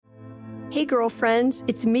Hey girlfriends,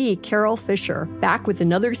 it's me, Carol Fisher, back with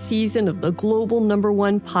another season of the global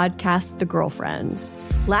 #1 podcast, The Girlfriends.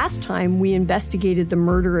 Last time, we investigated the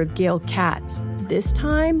murder of Gail Katz. This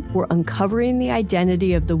time, we're uncovering the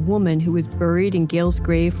identity of the woman who was buried in Gail's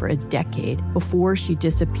grave for a decade before she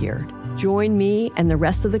disappeared. Join me and the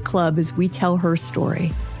rest of the club as we tell her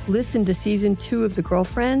story. Listen to Season 2 of The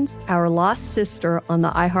Girlfriends, Our Lost Sister on the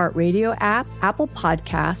iHeartRadio app, Apple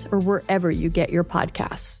Podcasts, or wherever you get your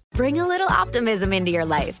podcasts. Bring a little optimism into your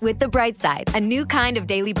life with The Bright Side, a new kind of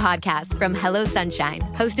daily podcast from Hello Sunshine,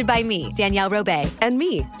 hosted by me, Danielle Robay. And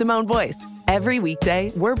me, Simone Boyce. Every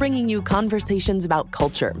weekday, we're bringing you conversations about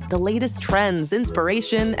culture, the latest trends,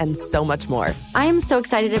 inspiration, and so much more. I am so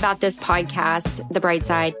excited about this podcast, The Bright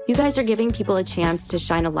Side. You guys are giving people a chance to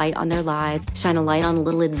shine a light on their lives, shine a light on a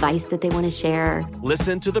little advice that they want to share.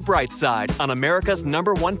 Listen to The Bright Side on America's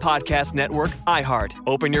 #1 podcast network, iHeart.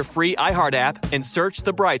 Open your free iHeart app and search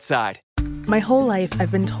The Bright Side. My whole life,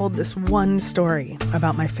 I've been told this one story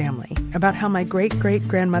about my family, about how my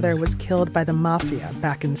great-great-grandmother was killed by the mafia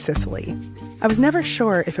back in Sicily. I was never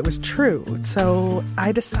sure if it was true, so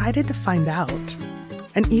I decided to find out.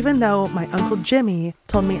 And even though my Uncle Jimmy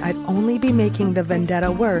told me I'd only be making the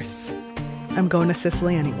vendetta worse, I'm going to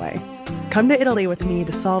Sicily anyway. Come to Italy with me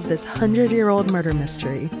to solve this 100-year-old murder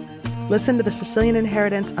mystery. Listen to The Sicilian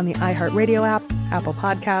Inheritance on the iHeartRadio app, Apple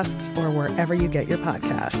Podcasts, or wherever you get your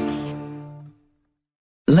podcasts.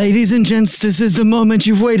 Ladies and gents, this is the moment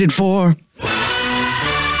you've waited for.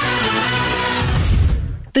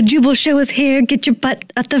 The Jubal Show is here. Get your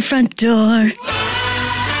butt at the front door.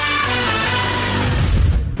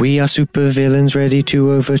 We are supervillains ready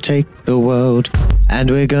to overtake the world. And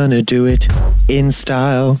we're gonna do it in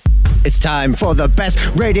style. It's time for the best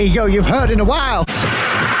radio you've heard in a while.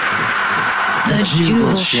 The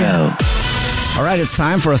Jubal Show. All right, it's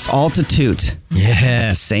time for us all to toot. Yeah.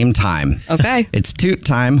 At the same time. Okay. It's toot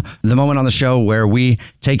time, the moment on the show where we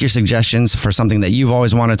take your suggestions for something that you've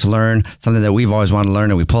always wanted to learn, something that we've always wanted to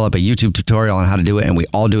learn, and we pull up a YouTube tutorial on how to do it, and we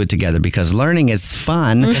all do it together because learning is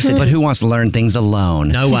fun, but who wants to learn things alone?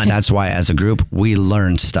 No one. That's why, as a group, we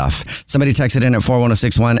learn stuff. Somebody texted in at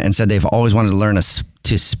 41061 and said they've always wanted to learn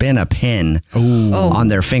to spin a pin on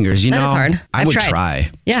their fingers. You that know, is hard. I would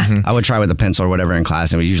try. Yeah. I would try with a pencil or whatever in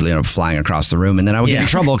class, and we usually end up flying across the room, and then I would get in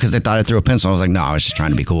trouble because they thought I threw a pencil. I was like, no, I was just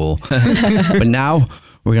trying to be cool. But now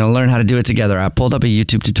we're going to learn how to do it together. I pulled up a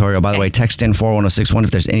YouTube tutorial. By the way, text in 41061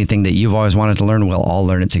 if there's anything that you've always wanted to learn. We'll all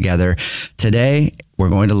learn it together. Today, we're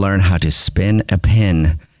going to learn how to spin a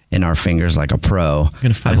pin in our fingers like a pro.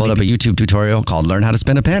 I pulled up a YouTube tutorial called Learn How to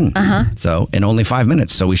Spin a Pin. So in only 5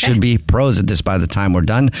 minutes. So we should be pros at this by the time we're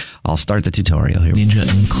done. I'll start the tutorial here. Ninja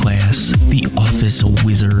in class, the office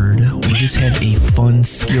wizard, or just have a fun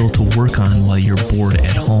skill to work on while you're bored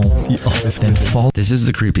at home. This is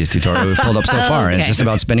the creepiest tutorial we've pulled up so far. And it's just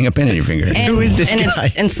about spinning a pin in your finger. And, who is this guy?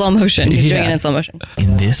 It's in slow motion. He's doing it in slow motion.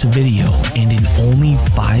 In this video, and in only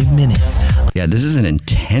 5 minutes. Yeah, this is an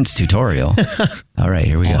intense tutorial. All right,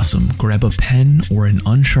 here we go. Awesome. Grab a pen or an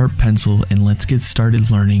unsharp pencil and let's get started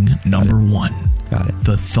learning number 1. Got it.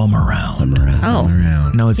 The thumb around.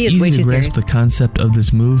 Now it's easy to grasp the concept of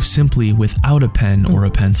this move simply without a pen or a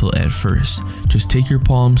pencil at first. Just take your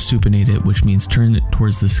palm, supinate it, which means turn it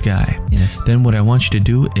towards the sky. Yes. Then what I want you to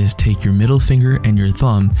do is take your middle finger and your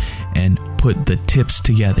thumb and put the tips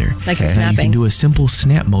together. Like you're now snapping. you can do a simple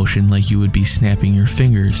snap motion like you would be snapping your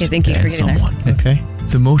fingers at someone. Okay.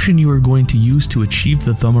 The motion you are going to use to achieve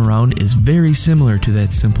the thumb around is very similar to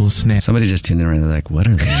that simple snap. Somebody just tuned in and they're like, what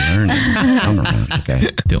are they learning? Thumb around. Okay.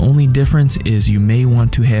 The only difference is you may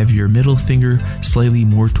want to have your middle finger slightly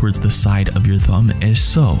more towards the side of your thumb as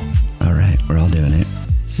so. All right, we're all doing it.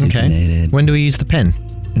 Okay. When do we use the pen?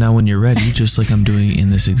 Now when you're ready, just like I'm doing in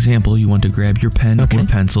this example, you want to grab your pen or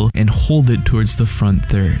pencil and hold it towards the front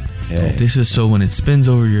third. Okay. This is so when it spins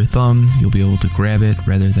over your thumb, you'll be able to grab it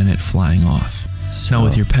rather than it flying off. So, now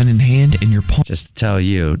with your pen in hand and your palm. Just to tell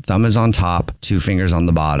you, thumb is on top, 2 fingers on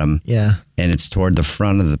the bottom. Yeah. And it's toward the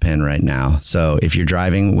front of the pen right now. So if you're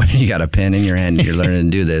driving, when you got a pen in your hand, you're learning to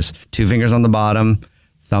do this. 2 fingers on the bottom,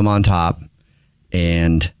 thumb on top,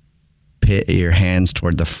 and pit your hands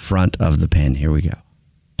toward the front of the pen. Here we go.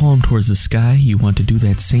 Palm towards the sky, you want to do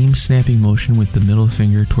that same snapping motion with the middle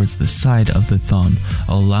finger towards the side of the thumb,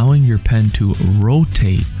 allowing your pen to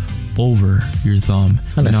rotate over your thumb.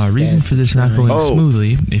 Now, a reason for this not going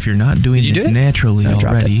smoothly, if you're not doing this naturally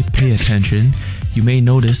already, pay attention. You may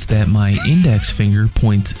notice that my index finger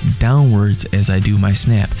points downwards as I do my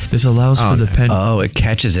snap. This allows for the pen... Oh, it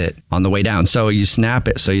catches it on the way down. So you snap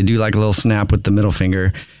it. So you do like a little snap with the middle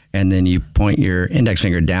finger, and then you point your index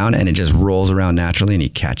finger down, and it just rolls around naturally, and you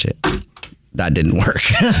catch it. that didn't work.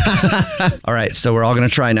 All right, so we're all going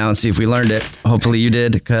to try now and see if we learned it. Hopefully you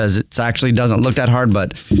did, because it actually doesn't look that hard,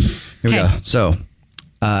 but here we go. So,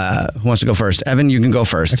 who wants to go first? Evan, you can go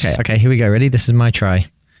first. Okay, here we go. Ready? This is my try.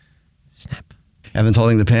 Snap. Evan's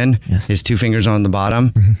holding the pin. Yes. His 2 fingers are on the bottom.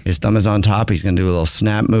 Mm-hmm. His thumb is on top. He's going to do a little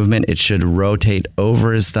snap movement. It should rotate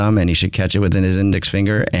over his thumb, and he should catch it within his index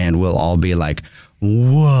finger, and we'll all be like,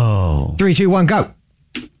 whoa. 3, 2, 1, go.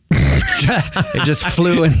 It just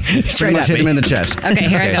flew and pretty much hit him in the chest. Okay,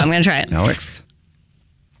 here I go. I'm going to try it. Alex.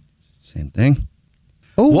 Same thing.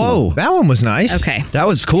 Oh, whoa. That one was nice. Okay. That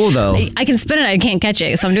was cool, though. I can spin it. I can't catch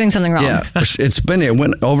it, so I'm doing something wrong. Yeah, it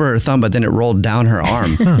went over her thumb, but then it rolled down her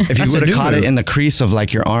arm. If you would have caught it in the crease of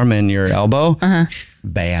like your arm and your elbow,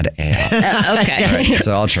 bad ass. Okay. All right,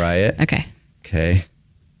 so I'll try it. Okay.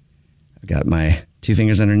 I've got my 2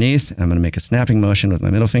 fingers underneath. I'm going to make a snapping motion with my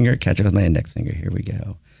middle finger, catch it with my index finger. Here we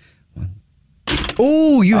go.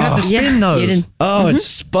 Oh, you had the spin though. It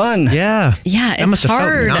spun. Yeah. Yeah, that must it's have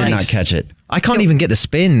hard. Felt nice. Did not catch it. I can't even get the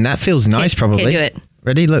spin. That feels nice, probably. Okay, do it.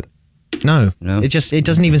 Ready? Look. No. It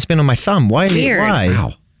doesn't even spin on my thumb. Why? Weird. Why?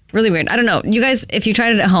 Wow. Really weird. I don't know. You guys, if you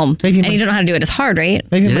tried it at home and you don't know how to do it, it's hard, right?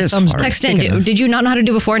 Maybe my thumb's hard. Text in. Did you not know how to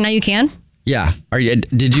do it before? Now you can? Yeah.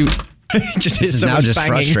 Did you? This is now just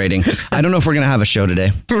frustrating. I don't know if we're going to have a show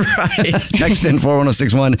today. Right. Text in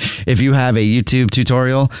 41061 if you have a YouTube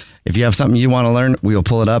tutorial. If you have something you want to learn, we will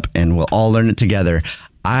pull it up and we'll all learn it together.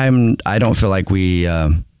 I don't feel like we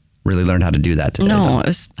really learned how to do that today. No, it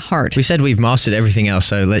was hard. We said we've mastered everything else,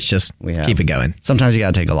 so let's just keep it going. Sometimes you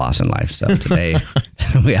got to take a loss in life. So today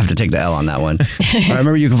we have to take the L on that one. All right,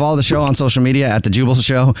 remember, you can follow the show on social media at The Jubal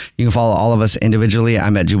Show. You can follow all of us individually.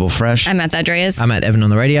 I'm at Jubal Fresh. I'm at Andreas. I'm at Evan on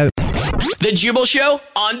the radio. The Jubal Show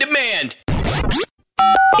on demand.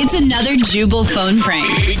 It's another Jubal phone prank.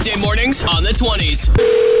 Weekday mornings on the 20s.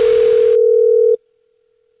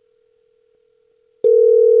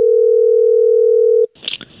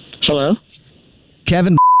 Hello?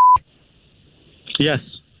 Kevin. Yes.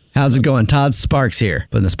 How's it going? Todd Sparks here.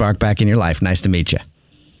 Putting the spark back in your life. Nice to meet you.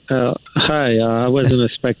 Hi. I wasn't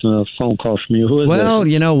expecting a phone call from you. Who is Well,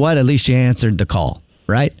 this? you know what? At least you answered the call,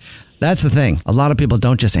 right? That's the thing. A lot of people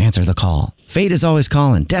don't just answer the call. Fate is always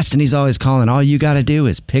calling. Destiny's always calling. All you got to do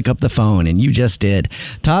is pick up the phone, and you just did.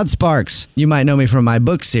 Todd Sparks. You might know me from my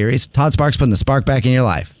book series. Todd Sparks, Putting the Spark Back in Your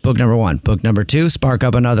Life. Book number 1. Book number 2, Spark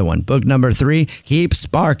Up Another One. Book number 3, Keep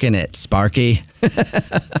Sparking It, Sparky.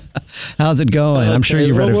 How's it going? I'm sure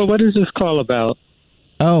you've read it. What is this call about?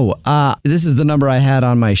 Oh, this is the number I had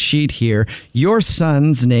on my sheet here. Your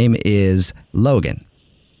son's name is Logan.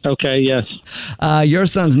 Okay, yes. Your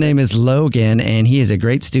son's name is Logan, and he is a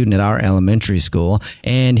great student at our elementary school,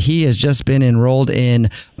 and he has just been enrolled in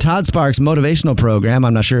Todd Sparks' motivational program.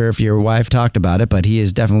 I'm not sure if your wife talked about it, but he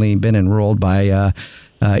has definitely been enrolled by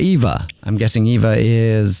Eva. I'm guessing Eva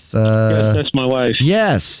is... yes, that's my wife.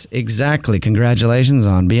 Yes, exactly. Congratulations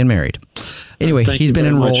on being married. Anyway, he's been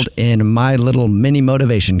enrolled in my little mini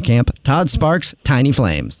motivation camp, Todd Sparks' Tiny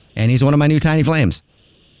Flames, and he's one of my new Tiny Flames.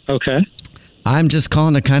 Okay. I'm just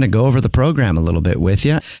calling to kind of go over the program a little bit with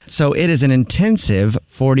you. So it is an intensive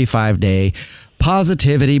 45-day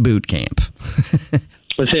positivity boot camp.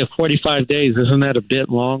 Let's say 45 days. Isn't that a bit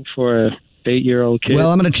long for a 8-year-old kid?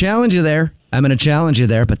 Well, I'm going to challenge you there.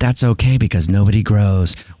 But that's okay because nobody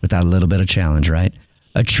grows without a little bit of challenge, right?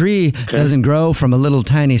 A tree doesn't grow from a little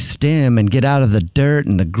tiny stem and get out of the dirt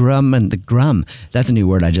and the grum. That's a new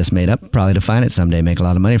word I just made up. Probably define it someday, make a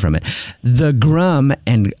lot of money from it. The grum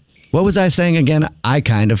and... What was I saying again? I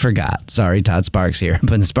kind of forgot. Sorry, Todd Sparks here.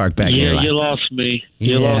 Putting the spark back in your life. You lost me.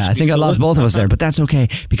 I think I lost both of us there, but that's okay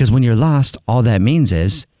because when you're lost, all that means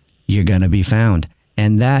is you're going to be found.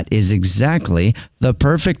 And that is exactly the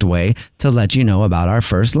perfect way to let you know about our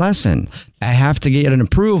first lesson. I have to get an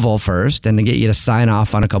approval first and to get you to sign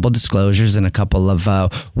off on a couple disclosures and a couple of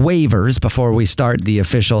waivers before we start the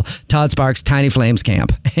official Todd Sparks Tiny Flames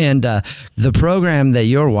Camp. And the program that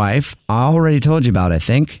your wife already told you about, I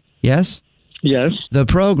think. Yes? Yes. The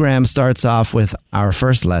program starts off with our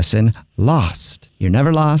first lesson, Lost. You're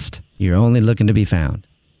never lost. You're only looking to be found.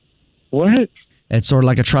 What? It's sort of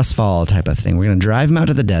like a trust fall type of thing. We're going to drive him out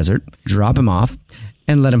to the desert, drop him off,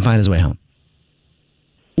 and let him find his way home.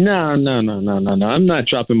 No. I'm not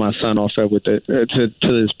dropping my son off to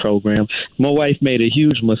this program. My wife made a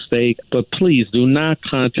huge mistake, but please do not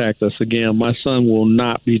contact us again. My son will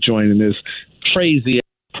not be joining this crazy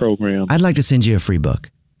program. I'd like to send you a free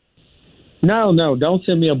book. No, don't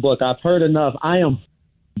send me a book. I've heard enough. I am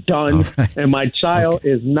done. Right. And my child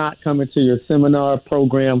is not coming to your seminar,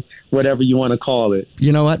 program, whatever you want to call it.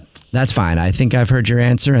 You know what? That's fine. I think I've heard your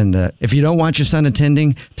answer. And if you don't want your son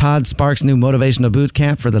attending Todd Sparks' new motivational boot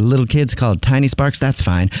camp for the little kids called Tiny Sparks, that's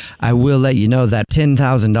fine. I will let you know that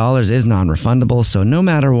 $10,000 is non-refundable. So no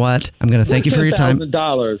matter what, I'm going to thank you for your time.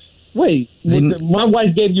 $10,000. Wait, my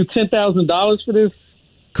wife gave you $10,000 for this?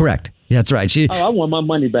 Correct. Yeah, that's right. I want my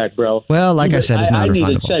money back, bro. Well, like I said, it's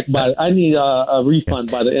non-refundable. I need a refund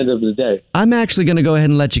by the end of the day. I'm actually going to go ahead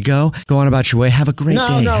and let you go. Go on about your way. Have a great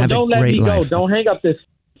day. No, Have don't let me go. Don't hang up this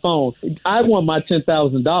phone. I want my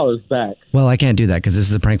 $10,000 back. Well, I can't do that because this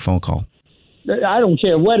is a prank phone call. I don't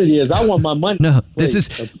care what it is. I want my money. No, this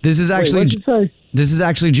is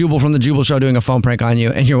actually Jubal from the Jubal Show doing a phone prank on you,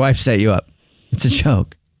 and your wife set you up. It's a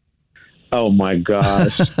joke. Oh my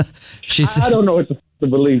gosh. I don't know what to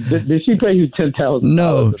believe. Did she pay you $10,000?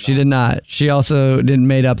 No, she did not. She also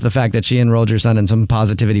made up the fact that she enrolled your son in some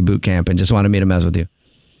positivity boot camp and just wanted me to mess with you.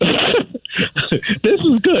 This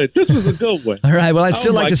is good. This is a good one. All right. Well, I'd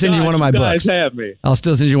still like to send you one of my books. You guys have me. I'll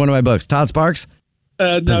still send you one of my books. Todd Sparks?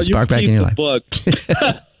 No, Spark back in your life. Book.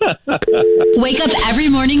 Wake up every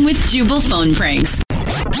morning with Jubal phone pranks.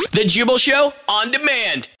 The Jubal Show on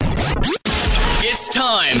demand. It's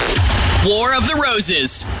time. War of the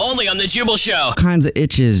Roses. Only on The Jubal Show. All kinds of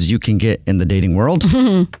itches you can get in the dating world.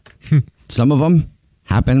 Some of them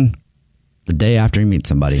happen the day after you meet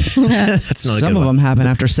somebody. Some of them happen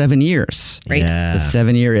after 7 years. Right. Yeah. The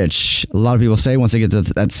 7-year itch. A lot of people say once they get to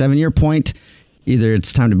that 7-year point, either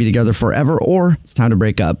it's time to be together forever or it's time to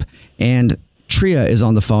break up. And Tria is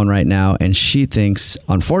on the phone right now, and she thinks,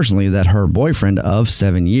 unfortunately, that her boyfriend of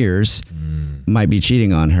 7 years might be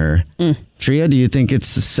cheating on her. Tria, do you think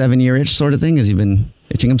it's a 7-year itch sort of thing? Has he been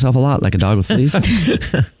itching himself a lot like a dog with fleas? I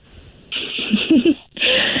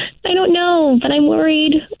don't know, but I'm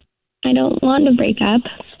worried. I don't want to break up.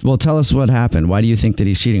 Well, tell us what happened. Why do you think that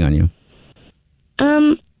he's cheating on you?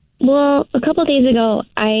 Well, a couple of days ago,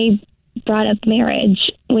 I brought up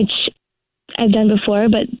marriage, which I've done before,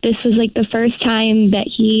 but this was like the first time that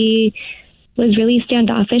he was really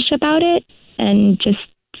standoffish about it and just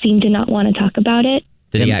seemed to not want to talk about it.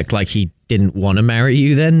 Did he act like he didn't want to marry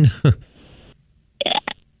you then?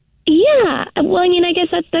 Yeah. Well, I mean, I guess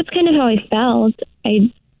that's kind of how I felt.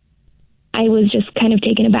 I was just kind of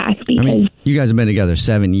taken aback because you guys have been together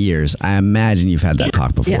 7 years. I imagine you've had that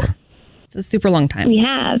talk before. Yeah. It's a super long time. We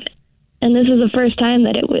have. And this was the first time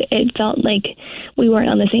that it felt like we weren't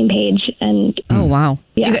on the same page. And oh, wow.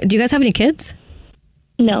 Yeah. Do you guys have any kids?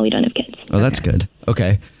 No, we don't have kids. Oh, that's good.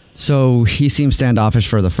 Okay. So he seems standoffish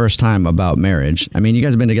for the first time about marriage. I mean, you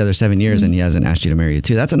guys have been together 7 years and he hasn't asked you to marry you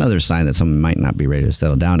too. That's another sign that someone might not be ready to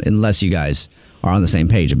settle down unless you guys are on the same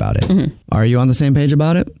page about it. Are you on the same page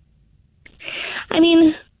about it? I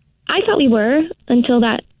mean, I thought we were until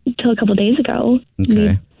a couple days ago.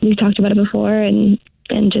 Okay. We've talked about it before and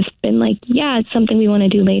just been like, yeah, it's something we want to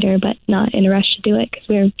do later, but not in a rush to do it because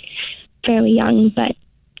we're fairly young. But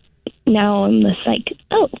now I'm just like,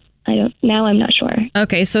 now I'm not sure.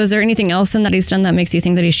 Okay, so is there anything else then that he's done that makes you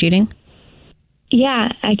think that he's cheating? Yeah,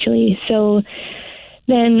 actually. So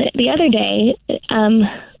then the other day,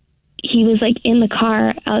 he was like in the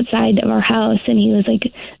car outside of our house and he was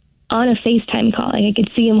like on a FaceTime call. Like I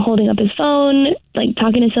could see him holding up his phone, like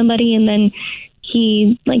talking to somebody, and then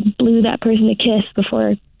he like blew that person a kiss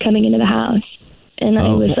before coming into the house. And I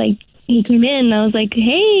was like, he came in and I was like,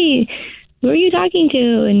 hey, who are you talking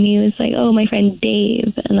to? And he was like, oh, my friend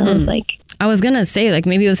Dave. And I was like, I was going to say like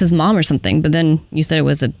maybe it was his mom or something, but then you said it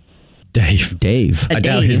was a Dave. Dave. I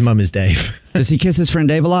doubt his mom is Dave. Does he kiss his friend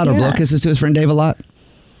Dave a lot or blow kisses to his friend Dave a lot?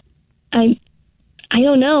 I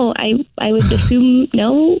don't know. I would assume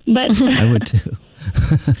no, but I would too.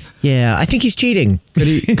 Yeah, I think he's cheating. Could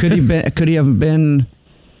he have been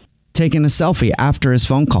taking a selfie after his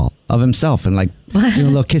phone call of himself and like doing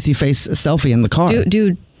a little kissy face selfie in the car?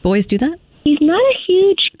 Do boys do that? He's not a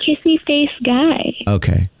huge kissy face guy.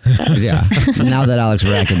 Okay. Yeah. Now that Alex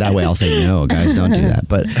reacted that way, I'll say no, guys, don't do that.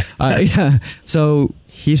 But yeah. So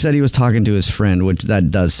he said he was talking to his friend, which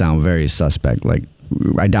that does sound very suspect. Like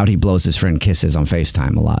I doubt he blows his friend kisses on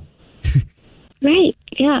FaceTime a lot. Right.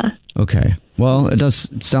 Yeah. Okay. Well, it does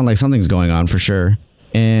sound like something's going on for sure.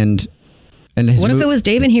 And his what if it was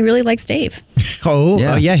Dave and he really likes Dave?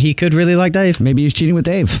 Yeah, he could really like Dave. Maybe he's cheating with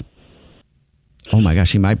Dave. Oh my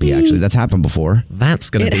gosh, he might be actually. That's happened before. That's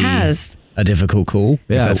going to be a difficult call if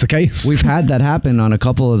that's the case. We've had that happen on a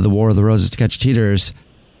couple of the War of the Roses to Catch Cheaters.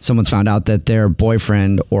 Someone's found out that their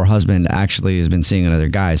boyfriend or husband actually has been seeing another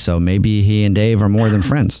guy. So maybe he and Dave are more than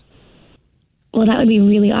friends. well, that would be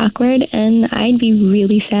really awkward, and I'd be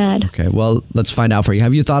really sad. Okay, well, let's find out for you.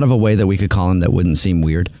 Have you thought of a way that we could call him that wouldn't seem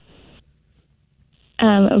weird?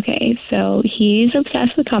 Okay, so he's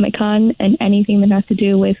obsessed with Comic-Con and anything that has to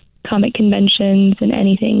do with comic conventions and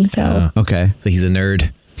anything. So okay, so he's a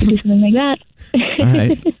nerd. Do something like that. All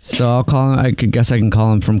right. So I'll call him. I can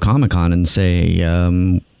call him from Comic-Con and say,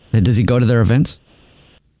 does he go to their events?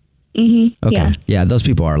 Mm-hmm. Okay. Yeah, those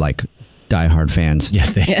people are like diehard fans.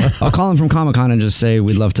 Yes, they are. I'll call him from Comic-Con and just say,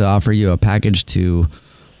 we'd love to offer you a package to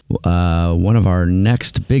one of our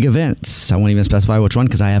next big events. I won't even specify which one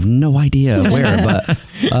because I have no idea where. But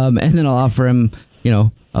and then I'll offer him,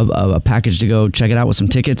 a package to go check it out with some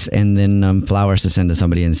tickets, and then flowers to send to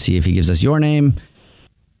somebody and see if he gives us your name,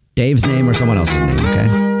 Dave's name, or someone else's name. Okay.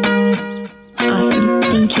 Awesome.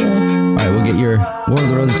 Thank you. All right, we'll get your War of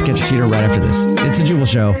the Roses to Catch a Cheater right after this. It's a Jubal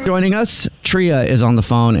Show. Joining us, Tria is on the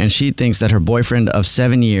phone, and she thinks that her boyfriend of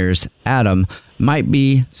 7 years, Adam, might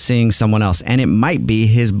be seeing someone else, and it might be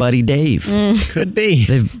his buddy Dave. Could be.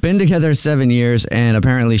 They've been together 7 years, and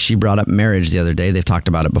apparently she brought up marriage the other day. They've talked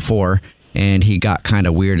about it before, and he got kind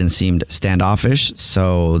of weird and seemed standoffish,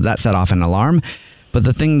 so that set off an alarm. But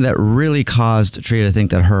the thing that really caused Tria to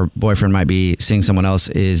think that her boyfriend might be seeing someone else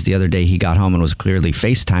is the other day he got home and was clearly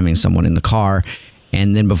FaceTiming someone in the car,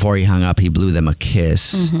 and then before he hung up, he blew them a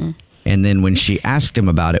kiss. Mm-hmm. And then when she asked him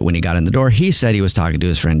about it when he got in the door, he said he was talking to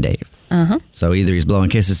his friend Dave. Uh-huh. So either he's blowing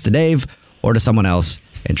kisses to Dave or to someone else,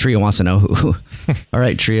 and Tria wants to know who. All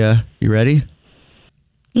right, Tria, you ready?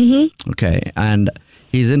 Mm-hmm. Okay, and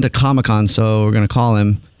he's into Comic-Con, so we're going to call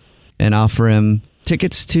him and offer him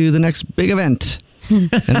tickets to the next big event. And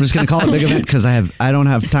I'm just going to call it a big event because I don't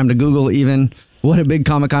have time to Google even what a big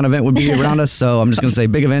Comic-Con event would be around us, so I'm just going to say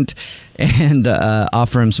big event and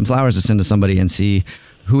offer him some flowers to send to somebody and see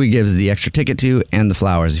who he gives the extra ticket to and the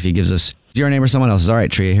flowers. If he gives us your name or someone else's. All right,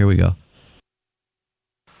 Tria, here we go.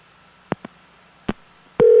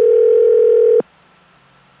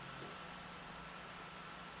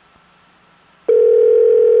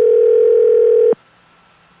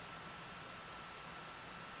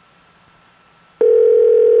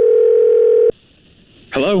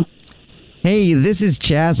 Hello. Hey, this is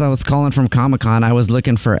Chaz. I was calling from Comic-Con. I was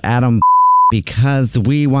looking for Adam because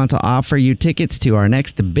we want to offer you tickets to our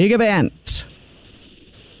next big event.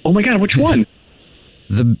 Oh my God, which one?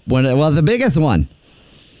 The biggest one.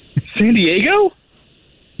 San Diego?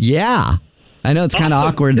 Yeah. I know it's kind of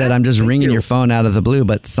awkward that I'm just ringing your phone out of the blue,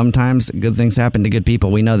 but sometimes good things happen to good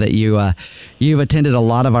people. We know that you've attended a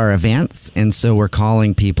lot of our events, and so we're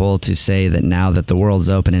calling people to say that now that the world's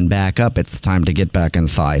opening back up, it's time to get back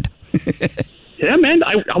inside. Yeah, man,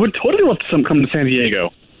 I would totally love to come to San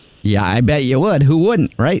Diego. Yeah, I bet you would. Who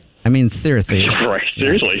wouldn't, right? I mean, seriously. Right,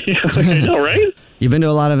 seriously. I know, right? You've been to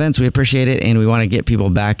a lot of events. We appreciate it, and we want to get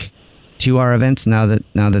people back to our events now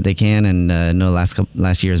that they can. And no,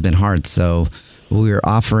 last year has been hard, so we're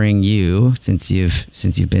offering you, since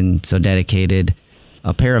you've been so dedicated,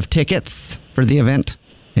 a pair of tickets for the event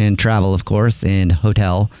and travel, of course, and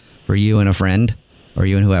hotel for you and a friend or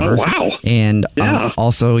you and whoever. Oh, wow. And yeah.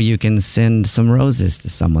 Also, you can send some roses to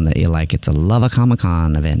someone that you like. It's a Love a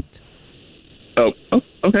Comic-Con event. Oh,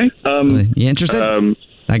 okay. You interested?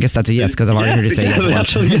 I guess that's a yes because I've already heard you say yes a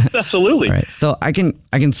bunch. Absolutely. All right. So I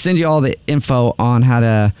can send you all the info on how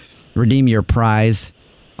to redeem your prize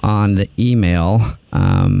on the email.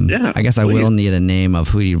 Yeah. I guess I will need a name of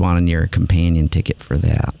who you want on your companion ticket for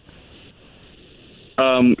that.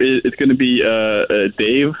 It's going to be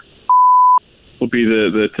Dave. Will be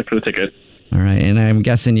the tip for the ticket. All right, and I'm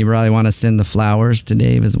guessing you probably want to send the flowers to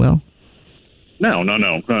Dave as well. No.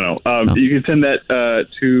 You can send that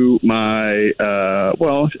to my.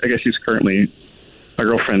 I guess she's currently my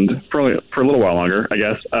girlfriend for a little while longer. I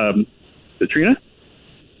guess. Trina.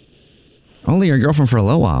 Only your girlfriend for a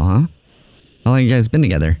little while, huh? How long have you guys been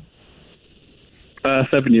together?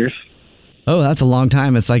 7 years. Oh, that's a long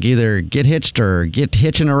time. It's like either get hitched or get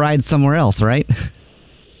hitching a ride somewhere else, right?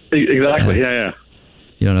 Exactly. Yeah.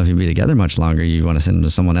 You don't know if you'll be together much longer. You want to send them to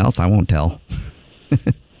someone else? I won't tell.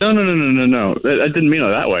 No. I didn't mean it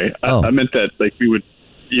that way. I meant that we would,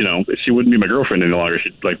 she wouldn't be my girlfriend any longer.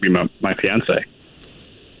 She'd be my fiance.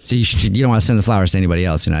 So you don't want to send the flowers to anybody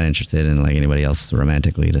else. You're not interested in anybody else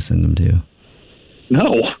romantically to send them to.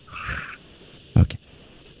 No. Okay.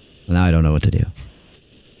 Well, now I don't know what to do.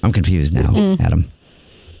 I'm confused now, Adam.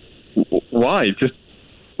 Why? Just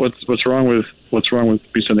what's wrong with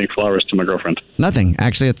me sending flowers to my girlfriend? Nothing.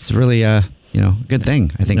 Actually, it's really a good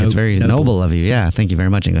thing. I think it's very noble of you. Yeah. Thank you very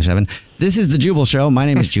much, English Evan. This is the Jubal Show. My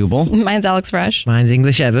name is Jubal. Mine's Alex Fresh. Mine's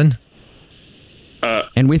English Evan.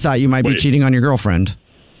 And we thought you might be cheating on your girlfriend.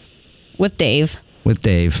 With Dave.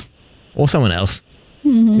 Or someone else.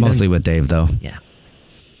 Mostly with Dave, though. Yeah.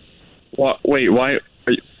 Wait, why?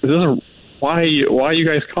 Why are you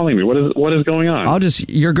guys calling me? What is going on?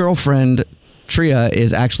 Your girlfriend, Tria,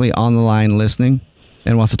 is actually on the line listening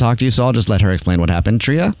and wants to talk to you, so I'll just let her explain what happened.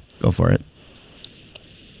 Tria, go for it.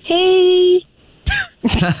 Hey.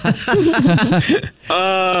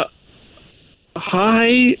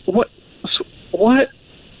 Hi. What I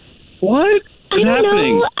is don't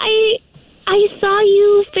happening? know. I saw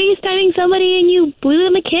you FaceTiming somebody and you blew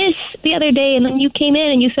them a kiss the other day, and then you came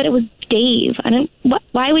in and you said it was Dave.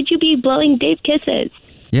 Why would you be blowing Dave kisses?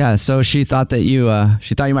 Yeah, so she thought that you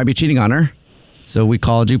might be cheating on her. So we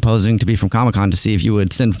called you posing to be from Comic-Con to see if you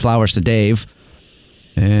would send flowers to Dave.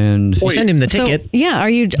 And you send him the ticket. So, yeah, are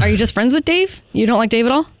you just friends with Dave? You don't like Dave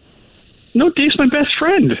at all? No, Dave's my best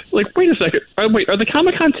friend. Like, wait a second. Wait, are the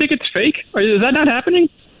Comic-Con tickets fake? Is that not happening?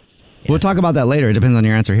 We'll talk about that later. It depends on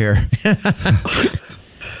your answer here.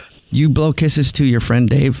 You blow kisses to your friend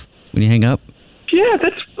Dave when you hang up? Yeah,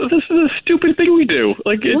 this is a stupid thing we do.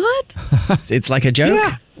 Like, what? It's like a joke?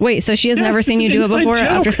 Yeah. Wait, so she has never seen you do it it's before a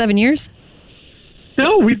joke. after 7 years?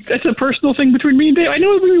 No, that's a personal thing between me and Dave. I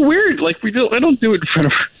know it would be weird. Like, I don't do it in front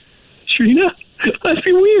of Trina. That'd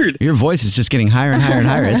be weird. Your voice is just getting higher and higher and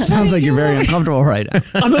higher. It sounds like you're very uncomfortable right now.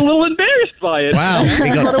 I'm a little embarrassed by it. Wow. I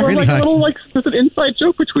thought it was like a little, like, just an inside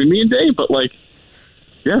joke between me and Dave, but, like,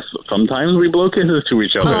 yes, sometimes we blow kisses to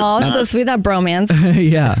each other. Oh, so sweet, that bromance.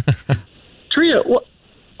 Yeah. Tria,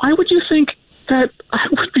 why would you think that I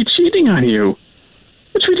would be cheating on you?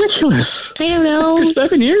 It's ridiculous. I don't know. After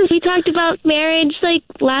 7 years. We talked about marriage like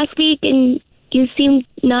last week, and you seemed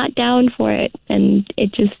not down for it, and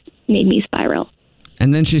it just made me spiral.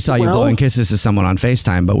 And then she saw you blowing kisses to someone on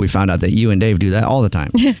FaceTime, but we found out that you and Dave do that all the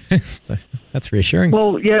time. That's reassuring.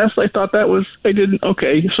 Well, yes, I thought I didn't.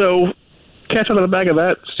 Okay, so catch out of the bag of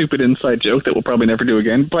that stupid inside joke that we'll probably never do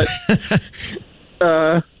again. But,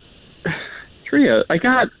 Tria,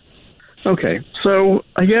 okay, so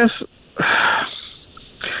I guess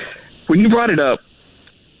when you brought it up,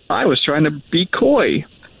 I was trying to be coy,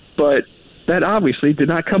 but that obviously did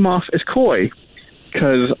not come off as coy.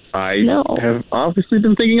 Because I have obviously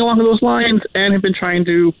been thinking along those lines and have been trying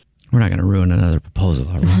to... We're not going to ruin another proposal,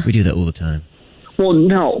 are we? We do that all the time. Well,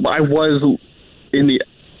 no, I was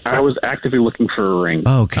actively looking for a ring.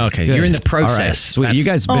 Okay. Good. You're in the process. All right, sweet. You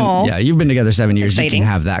guys you've been together 7 years. Exciting. You can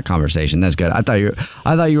have that conversation. That's good. I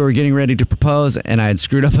thought you were getting ready to propose, and I had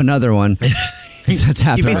screwed up another one. That's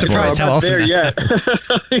happened. You'd be surprised how often there yet.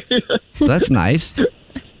 That's nice.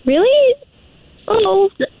 Really? Oh,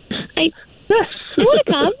 I want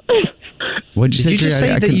to come. What'd you say, Did you Tria? just say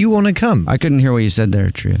that couldn't- you want to come? I couldn't hear what you said there,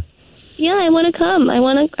 Tria. Yeah, I want to come. I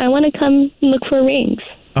want to come and look for rings.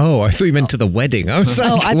 Oh, I thought you meant to the wedding. I was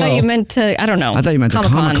like, I thought you meant to, I don't know. I thought you meant to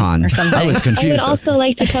Comic-Con or something. I was I would confused. also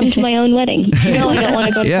like to come to my own wedding. No, I don't want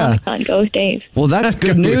to go to Yeah. Comic-Con. Go with Dave. Well, that's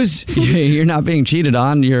good news. You're not being cheated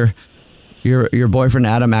on. Your boyfriend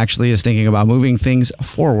Adam actually is thinking about moving things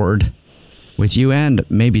forward with you and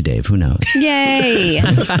maybe Dave. Who knows? Yay.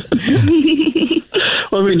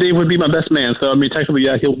 Well, I mean, Dave would be my best man, so I mean, technically,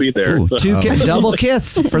 yeah, he'll be there. Ooh, So. double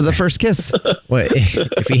kiss for the first kiss. Well,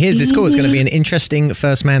 if he hears this call, it's going to be an interesting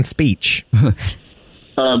first man speech.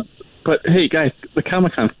 But hey, guys, the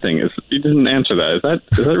Comic-Con thing you didn't answer that.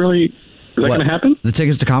 Is that really going to happen? The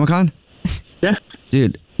tickets to Comic-Con? Yeah.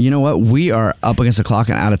 Dude, you know what? We are up against the clock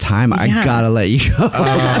and out of time. I gotta let you go.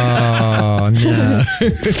 Oh, no.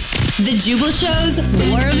 The Jubal Show's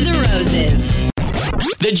War of the Roses.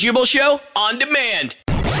 The Jubal Show on demand.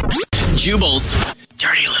 Jubal's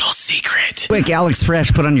dirty little secret. Quick, Alex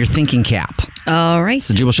Fresh, put on your thinking cap. All right. It's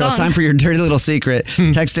the Jubal Show. It's time for your dirty little secret.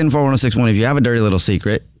 Text in 41061 if you have a dirty little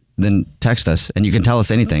secret. Then text us, and you can tell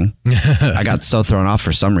us anything. I got so thrown off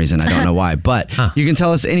for some reason. I don't know why, but you can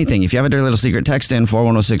tell us anything. If you have a dirty little secret, text in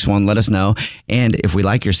 41061. Let us know. And if we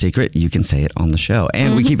like your secret, you can say it on the show.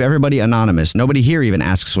 And we keep everybody anonymous. Nobody here even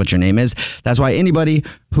asks what your name is. That's why anybody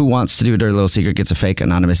who wants to do a dirty little secret gets a fake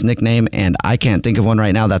anonymous nickname. And I can't think of one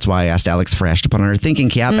right now. That's why I asked Alex Fresh to put on her thinking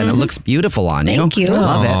cap, and it looks beautiful on you. Thank you.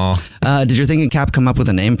 Love it. Did your thinking cap come up with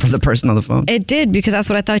a name for the person on the phone? It did, because that's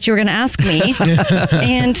what I thought you were going to ask me.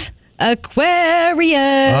 And Aquarius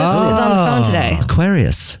is on the phone today.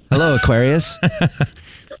 Aquarius. Hello, Aquarius.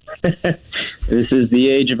 This is the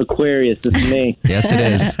age of Aquarius. This is me. Yes, it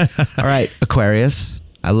is. All right, Aquarius.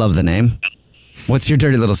 I love the name. What's your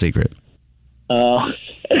dirty little secret? All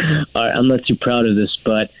right, I'm not too proud of this,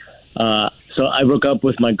 but so I broke up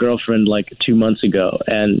with my girlfriend like 2 months ago,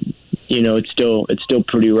 and you know it's still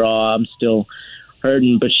pretty raw. I'm still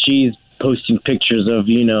hurting, but she's posting pictures of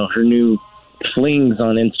her new flings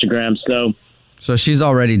on Instagram. So she's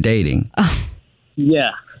already dating.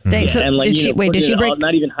 Yeah. Thanks. So and like, did she break?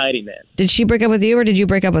 Not even hiding it. Did she break up with you, or did you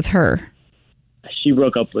break up with her? She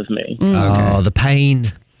broke up with me. Oh, the pain.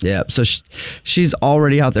 Yeah. So she's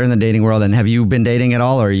already out there in the dating world. And have you been dating at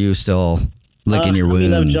all, or are you still licking your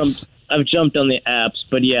wounds? I've jumped on the apps,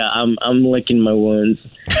 but yeah, I'm licking my wounds,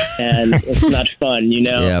 and it's not fun,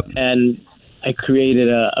 Yep. And I created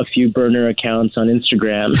a few burner accounts on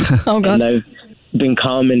Instagram. Oh God. And I've been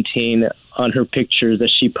commenting on her pictures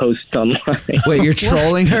that she posts online. Wait, you're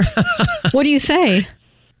trolling her? What do you say?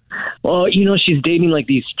 Well, she's dating like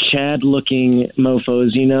these Chad-looking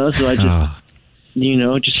mofos, so I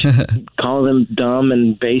just, just call them dumb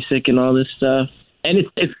and basic and all this stuff. And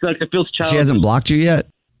it's like it feels childish. She hasn't blocked you yet?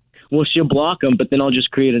 Well, she'll block them, but then I'll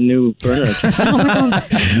just create a new burner account. Oh my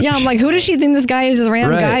God. Yeah, I'm like, who does she think this guy is? Just a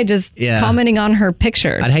random guy just commenting on her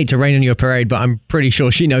pictures. I'd hate to rain on your parade, but I'm pretty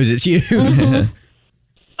sure she knows it's you.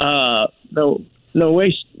 No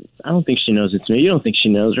way. I don't think she knows it's me. You don't think she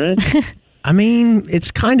knows, right? I mean, it's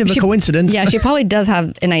kind of a coincidence. Yeah, she probably does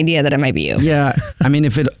have an idea that it might be you. Yeah. I mean,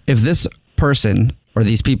 if this person or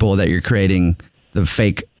these people that you're creating the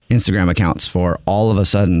fake Instagram accounts for all of a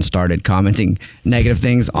sudden started commenting negative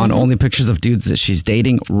things on only pictures of dudes that she's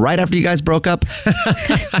dating right after you guys broke up.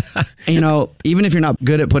 Even if you're not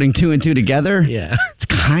good at putting two and two together, it's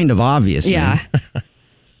kind of obvious. Yeah. Man.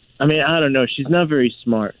 I mean, I don't know. She's not very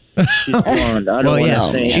smart. She's blonde. I don't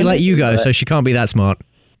want to say she let you go, so she can't be that smart.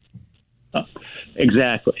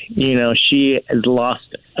 Exactly. She has lost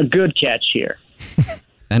a good catch here.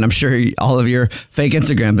 And I'm sure all of your fake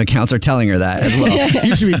Instagram accounts are telling her that as well.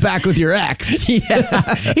 You should be back with your ex.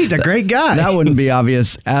 Yeah, he's a great guy. That wouldn't be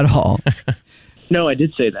obvious at all. No, I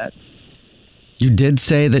did say that. You did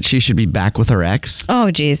say that she should be back with her ex? Oh,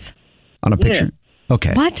 geez. On a picture? Yeah.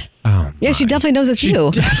 Okay. What? Oh, yeah, she definitely knows it's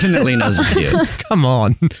you. Definitely knows it's you. Come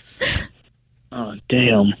on. Oh,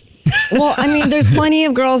 damn. Well, I mean, there's plenty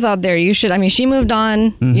of girls out there. She moved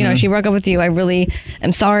on. Mm-hmm. She broke up with you. I really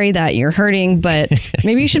am sorry that you're hurting, but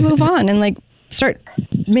maybe you should move on and start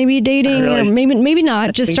maybe dating or maybe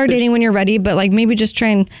not. Just start dating when you're ready, but maybe just try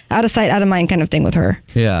and out of sight, out of mind kind of thing with her.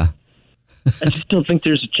 Yeah. I just don't think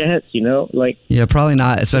there's a chance, Yeah, probably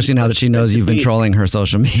not, especially now that she knows you've been trolling her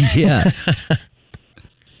social media.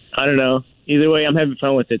 I don't know. Either way, I'm having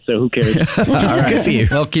fun with it, so who cares? All right. Good for you.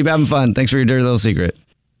 Well, keep having fun. Thanks for your dirty little secret.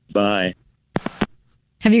 Bye.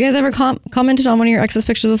 Have you guys ever commented on one of your ex's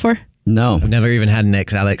pictures before? No. I've never even had an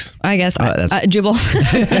ex, Alex. I guess. Jubal.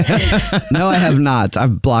 No, I have not.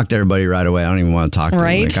 I've blocked everybody right away. I don't even want to talk to them.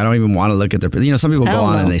 I don't even want to look at their... some people go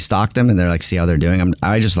on and they stalk them and they're see how they're doing.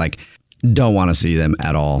 I just don't want to see them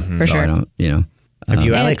at all. For sure. I don't, Have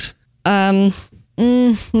you, Alex?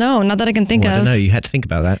 No, not that I can think of. I don't know. You had to think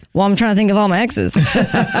about that. Well, I'm trying to think of all my exes.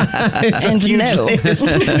 And no.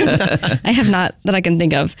 I have not that I can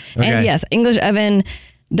think of. Okay. And yes, English Evan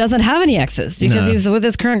doesn't have any exes because he's with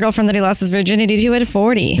his current girlfriend that he lost his virginity to at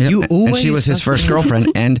 40. Yep. And she was his first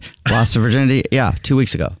girlfriend and lost her virginity, 2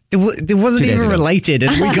 weeks ago. It wasn't even related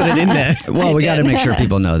and we got it in there. Well, we got to make sure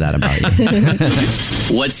people know that about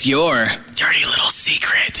you. What's your dirty little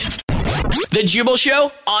secret? The Jubal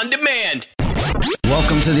Show on demand.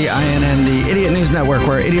 Welcome to the INN, the Idiot News Network,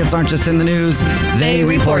 where idiots aren't just in the news, they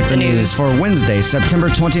report the news. For Wednesday, September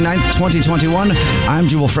 29th, 2021, I'm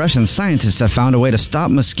Jubal Fresh, and scientists have found a way to stop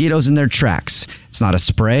mosquitoes in their tracks. It's not a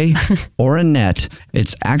spray or a net.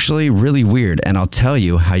 It's actually really weird, and I'll tell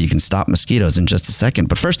you how you can stop mosquitoes in just a second.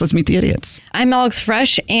 But first, let's meet the idiots. I'm Alex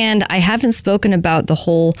Fresh, and I haven't spoken about the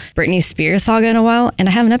whole Britney Spears saga in a while, and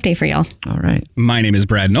I have an update for y'all. All right. My name is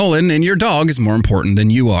Brad Nolan, and your dog is more important than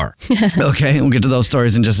you are. Okay, we'll get to those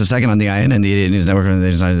stories in just a second on the INN and the Idiot News Network.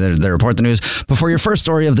 They report the news. Before your first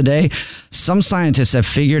story of the day, some scientists have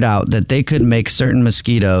figured out that they could make certain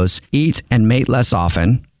mosquitoes eat and mate less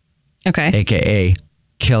often. Okay. AKA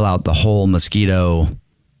kill out the whole mosquito.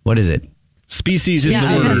 What is it? Species is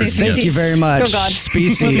the word. Thank you very much. Oh, God.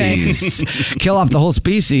 Species. Okay. Kill off the whole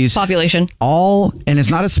species. Population. And it's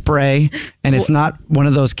not a spray, and it's not one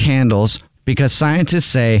of those candles, because scientists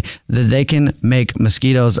say that they can make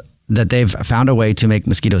mosquitoes, that they've found a way to make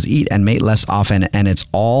mosquitoes eat and mate less often, and it's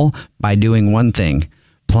all by doing one thing: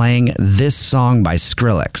 playing this song by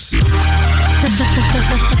Skrillex.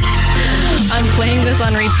 I'm playing this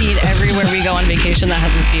on repeat everywhere we go on vacation that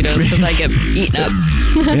has mosquitoes because I get eaten up.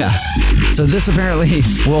 Yeah. So this apparently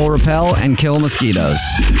will repel and kill mosquitoes.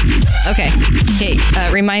 Okay. Hey,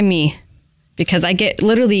 remind me, because I get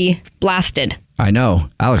literally blasted I know.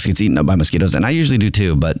 Alex gets eaten up by mosquitoes, and I usually do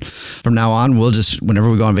too. But from now on, we'll just, whenever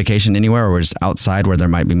we go on vacation anywhere or we're just outside where there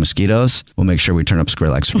might be mosquitoes, we'll make sure we turn up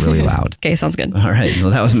Skrillex really loud. Okay, sounds good. All right. Well,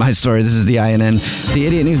 that was my story. This is the INN, the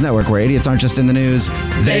Idiot News Network, where idiots aren't just in the news,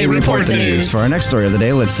 they report the news. For our next story of the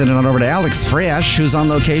day, let's send it on over to Alex Fresh, who's on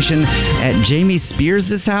location at Jamie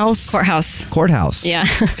Spears' house. Courthouse. Yeah.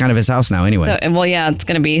 It's kind of his house now anyway. Well, yeah, it's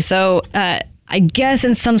going to be. So, I guess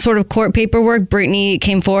in some sort of court paperwork, Brittany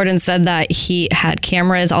came forward and said that he had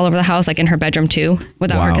cameras all over the house, like in her bedroom too,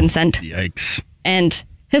 without her consent. Yikes. And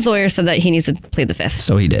his lawyer said that he needs to plead the fifth.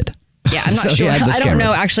 So he did. Yeah, I'm not sure. I don't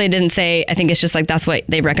know. Actually, I didn't say. I think it's just like that's what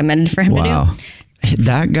they recommended for him to do.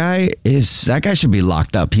 That guy should be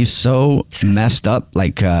locked up. He's so messed up.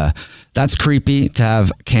 Like, that's creepy to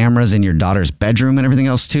have cameras in your daughter's bedroom and everything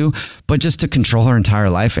else too. But just to control her entire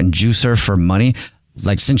life and juice her for money,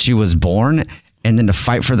 like since she was born, and then to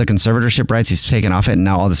fight for the conservatorship rights, he's taken off it, and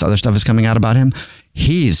now all this other stuff is coming out about him.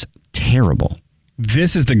 He's terrible.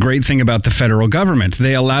 This is the great thing about the federal government.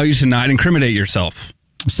 They allow you to not incriminate yourself.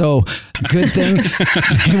 So, good thing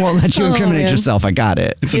they won't let you incriminate yourself. I got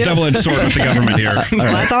it. It's a double-edged sword with the government here.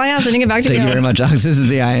 Well, that's all I have. Sending it back to you. Thank you very much, Alex. This is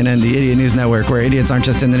the INN, the Idiot News Network, where idiots aren't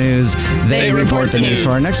just in the news, they report the news.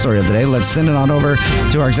 For our next story of the day, let's send it on over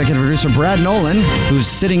to our executive producer, Brad Nolan, who's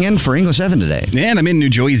sitting in for English Evan today. And I'm in New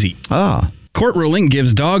Jersey. Oh. Court ruling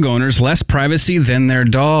gives dog owners less privacy than their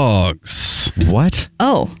dogs. What?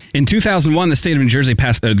 Oh. In 2001, the state of New Jersey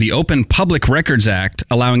passed the Open Public Records Act,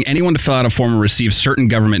 allowing anyone to fill out a form or receive certain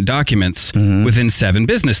government documents within 7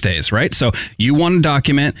 business days, right? So you want a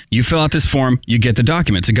document, you fill out this form, you get the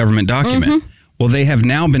document. It's a government document. Well, they have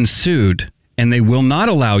now been sued, and they will not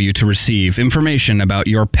allow you to receive information about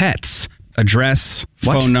your pets. Address,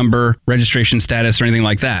 phone number, registration status, or anything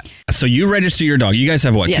like that. So you register your dog. You guys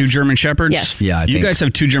have what? Yes. 2 German Shepherds? Yes. Yeah, I You think. guys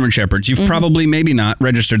have 2 German Shepherds. You've probably maybe not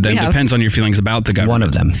registered them. We have. Depends on your feelings about the government. One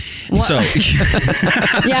of them. So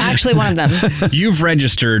Yeah, actually one of them. you've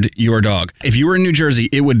registered your dog. If you were in New Jersey,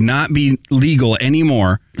 it would not be legal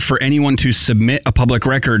anymore for anyone to submit a public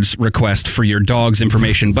records request for your dog's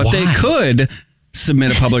information, but they could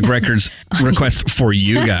submit a public records request for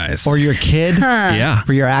you guys. Or your kid? Yeah.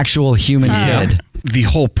 For your actual human kid. The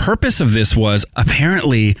whole purpose of this was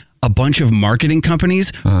apparently a bunch of marketing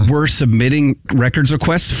companies were submitting records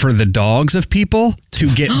requests for the dogs of people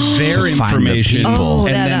to get their To find the information people.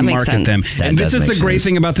 and that then makes market sense. them. That And this does is the make great sense.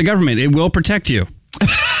 thing about the government. It will protect you.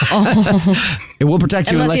 It will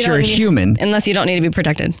protect you unless you're a human. Unless you don't need to be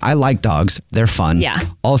protected. I like dogs. They're fun. Yeah.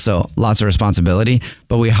 Also, lots of responsibility.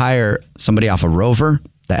 But we hire somebody off of Rover,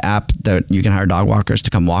 the app that you can hire dog walkers to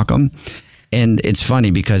come walk them. And it's funny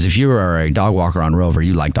because if you are a dog walker on Rover,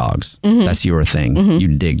 you like dogs. That's your thing. You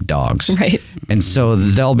dig dogs. Right. And so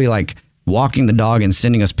they'll be like walking the dog and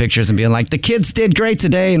sending us pictures and being like, the kids did great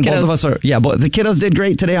today. And both of us are, but the kiddos did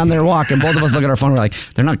great today on their walk. And both of us look at our phone. We're like,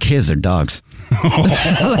 they're not kids, they're dogs.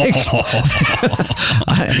 Like,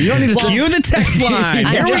 you don't need to Cue the text line.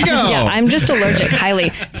 Here we go. Yeah, I'm just allergic,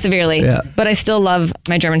 highly, severely. Yeah. But I still love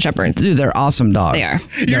my German Shepherds. Dude, they're awesome dogs. They are.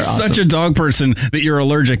 You're such a dog person that you're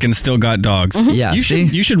allergic and still got dogs. Yeah,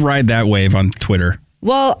 you should ride that wave on Twitter.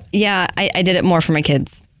 Well, yeah, I did it more for my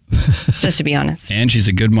kids. Just to be honest. And she's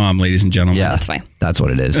a good mom, ladies and gentlemen. Yeah, that's fine. That's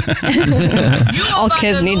what it is. All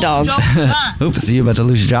kids need dogs. Oops, you're about to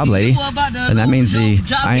lose your job, lady. And that means the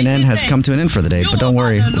INN has come to an end for the day. But don't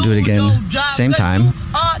worry, we'll do it again, same time,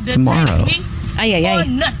 tomorrow.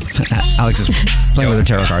 Alex is playing with her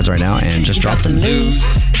tarot cards right now and just dropped them.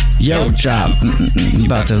 Yo, job.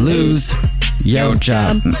 About to lose. Yo,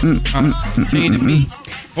 job.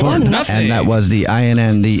 For nothing. And that was the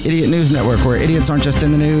INN, the Idiot News Network, where idiots aren't just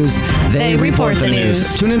in the news, they report the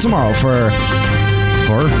news. Tune in tomorrow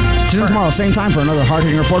tune in tomorrow, same time, for another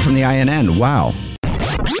hard-hitting report from the INN. Wow.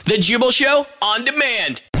 The Jubal Show on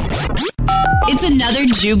demand. It's another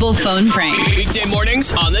Jubal phone prank. Weekday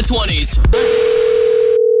mornings on the 20s.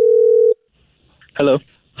 Hello.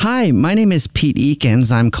 Hi, my name is Pete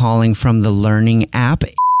Eakins. I'm calling from the Learning app.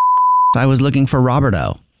 I was looking for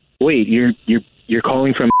Roberto. Wait, you're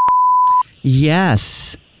calling from?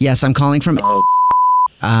 Yes, I'm calling from.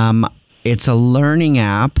 It's a learning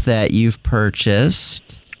app that you've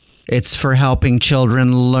purchased. It's for helping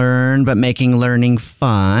children learn, but making learning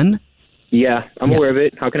fun. Yeah, I'm aware of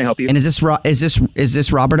it. How can I help you? And is this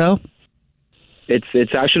Roberto?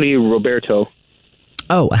 It's actually Roberto.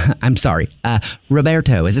 Oh, I'm sorry.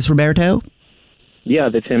 Roberto. Is this Roberto? Yeah,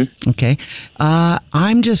 that's him. Okay.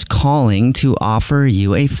 I'm just calling to offer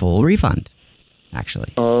you a full refund,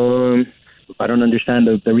 actually. I don't understand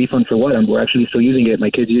the refund for what? We're actually still using it.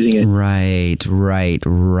 My kid's using it. Right.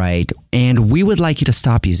 And we would like you to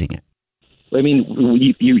stop using it. I mean,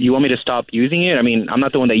 you want me to stop using it? I mean, I'm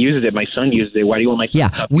not the one that uses it. My son uses it. Why do you want my son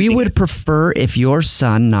to stop we using would prefer if your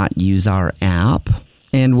son not use our app,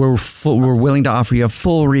 and we're willing to offer you a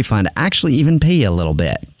full refund. Actually, even pay you a little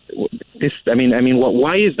bit.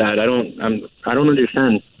 Why is that? I don't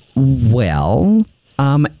understand. Well,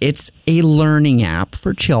 it's a learning app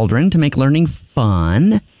for children to make learning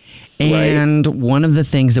fun. And one of the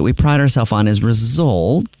things that we pride ourselves on is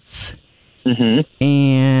results. Mm-hmm.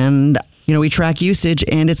 And, we track usage,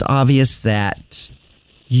 and it's obvious that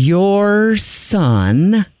your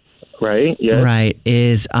son... Right, yes. Right,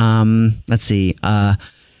 is, let's see,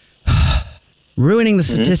 ruining the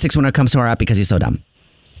statistics when it comes to our app because he's so dumb.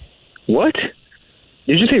 What?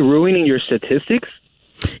 Did you say ruining your statistics?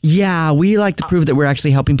 Yeah, we like to prove that we're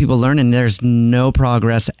actually helping people learn, and there's no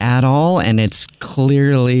progress at all, and it's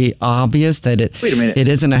clearly obvious that it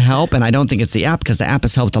isn't a help, and I don't think it's the app because the app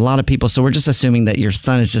has helped a lot of people, so we're just assuming that your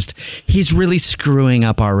son is he's really screwing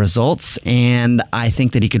up our results, and I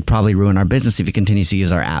think that he could probably ruin our business if he continues to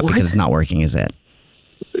use our app because it's not working, is it?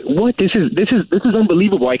 What? This is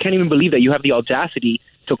unbelievable. I can't even believe that you have the audacity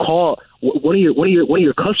to call one of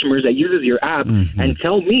your customers that uses your app and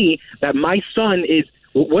tell me that my son is...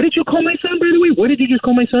 What did you call my son, by the way? What did you just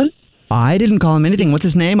call my son? I didn't call him anything. What's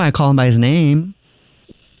his name? I call him by his name.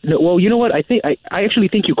 No, well, you know what? I actually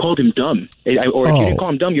think you called him dumb. If you didn't call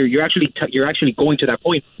him dumb, you're actually going to that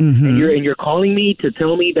point, and you're calling me to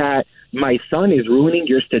tell me that my son is ruining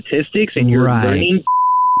your statistics and you're learning.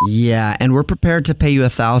 Yeah, and we're prepared to pay you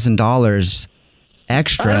 $1,000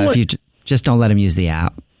 extra if you just don't let him use the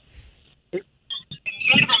app. You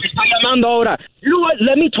know what?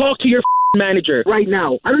 Let me talk to your manager right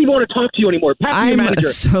now. I don't even want to talk to you anymore. Pass me your manager.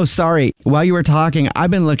 I'm so sorry. While you were talking, I've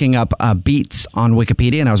been looking up beets on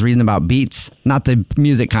Wikipedia, and I was reading about beets, not the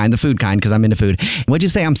music kind, the food kind, because I'm into food. What'd you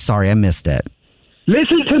say? I'm sorry, I missed it.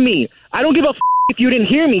 Listen to me. I don't give a if you didn't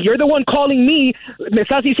hear me. You're the one calling me. Me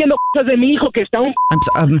estás diciendo cosas de mi hijo que está un...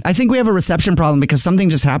 I think we have a reception problem because something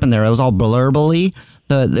just happened there. It was all blurbly,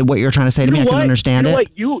 what you're trying to say to me. I couldn't understand it.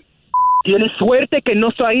 You tienes suerte que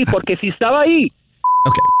no estoy ahí, porque si estaba ahí...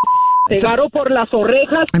 Okay.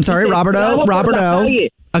 I'm sorry, Roberto.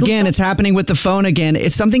 Again, it's happening with the phone again.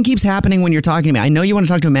 Something keeps happening when you're talking to me. I know you want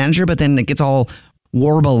to talk to a manager, but then it gets all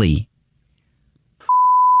warbly.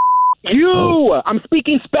 I'm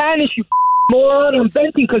speaking Spanish, you moron. I'm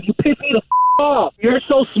venting because you piss me the off. You're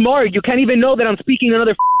so smart. You can't even know that I'm speaking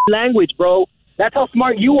another language, bro. That's how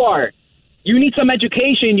smart you are. You need some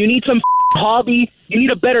education. You need some hobby. You need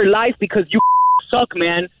a better life because you suck,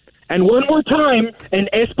 man. And one more time, in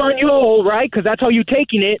Espanol, right? Because that's how you're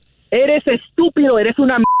taking it. Eres estúpido. Eres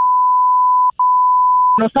una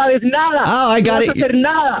no sabes nada. Oh, I got it.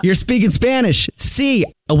 Nada. You're speaking Spanish. Sí.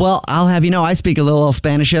 Well, I'll have you know, I speak a little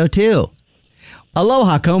Spanish too.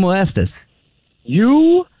 Aloha, ¿cómo estás?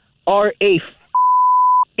 You are a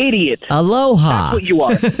idiot. Aloha. That's what you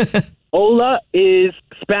are. Hola is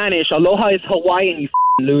Spanish. Aloha is Hawaiian, you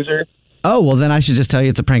loser. Oh, well, then I should just tell you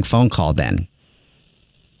it's a prank phone call then.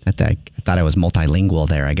 I thought I was multilingual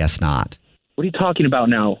there. I guess not. What are you talking about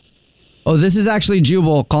now? Oh, this is actually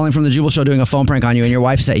Jubal calling from the Jubal Show doing a phone prank on you, and your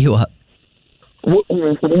wife set you up. What?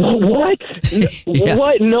 Yeah.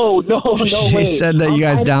 What? No. She said that you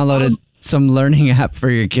guys downloaded some learning app for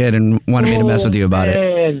your kid and wanted me to mess with you about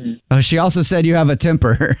it. Oh, she also said you have a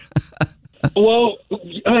temper. Well,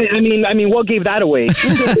 I mean, what gave that away?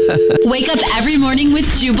 Wake up every morning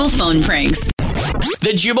with Jubal phone pranks.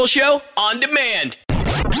 The Jubal Show on demand.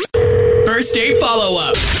 First date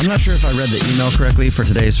follow-up. I'm not sure if I read the email correctly for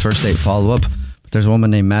today's first date follow-up, but there's a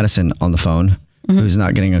woman named Madison on the phone who's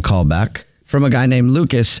not getting a call back from a guy named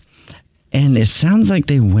Lucas. And it sounds like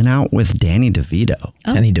they went out with Danny DeVito.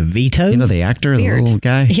 Oh. Danny DeVito? You know the actor, the little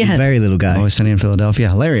guy? Yeah. Very little guy. Always Sunny in Philadelphia.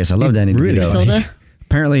 Hilarious. I love Danny DeVito.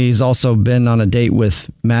 Apparently, he's also been on a date with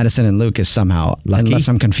Madison and Lucas somehow. Lucky. Unless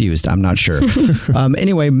I'm confused. I'm not sure.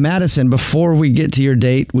 Anyway, Madison, before we get to your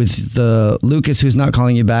date with the Lucas, who's not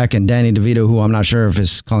calling you back, and Danny DeVito, who I'm not sure if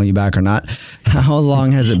is calling you back or not, how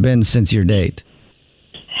long has it been since your date?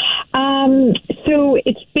 So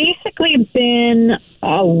it's basically been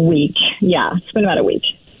a week. Yeah, it's been about a week.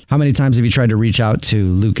 How many times have you tried to reach out to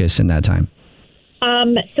Lucas in that time?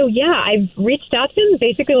 So yeah, I've reached out to him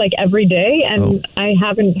basically like every day, and I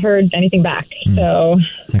haven't heard anything back. So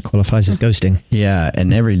that qualifies as ghosting. Yeah,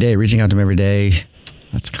 and every day, reaching out to him every day,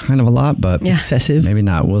 that's kind of a lot, but excessive. Maybe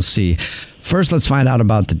not. We'll see. First, let's find out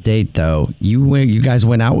about the date, though. You guys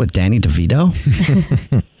went out with Danny DeVito?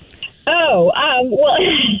 Well,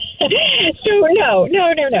 so no.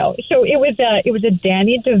 So it was a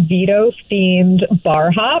Danny DeVito themed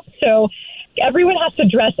bar hop. So everyone has to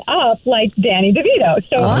dress up like Danny DeVito.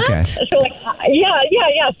 So, okay. So like,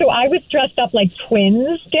 yeah. So I was dressed up like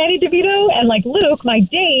twins, Danny DeVito, and like Luke, my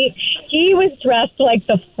date, he was dressed like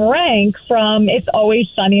the Frank from It's Always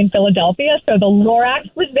Sunny in Philadelphia. So the Lorax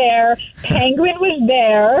was there, Penguin was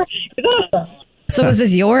there. It was awesome. So was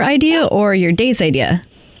this your idea or your date's idea?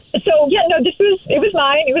 So yeah, no, it was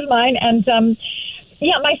mine, and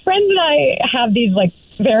yeah, my friends and I have these like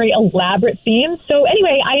very elaborate themes. So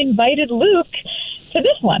anyway, I invited Luke to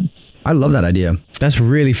this one. I love that idea. That's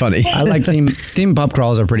really funny. I like theme pub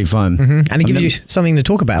crawls are pretty fun. And it gives you something to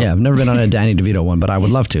talk about. Yeah, I've never been on a Danny DeVito one, but I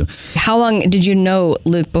would love to. How long did you know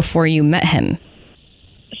Luke before you met him?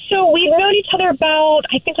 So we've known each other about,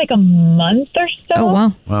 I think, like a month or so. Oh,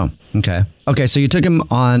 wow. Wow. Okay, so you took him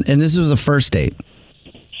on, and this was the first date.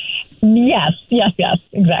 Yes,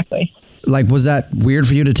 exactly. Like, was that weird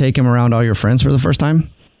for you to take him around all your friends for the first time?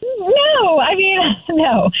 No. I mean,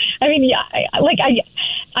 yeah,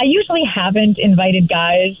 I usually haven't invited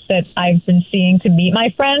guys that I've been seeing to meet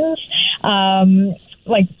my friends,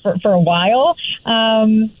 like for a while.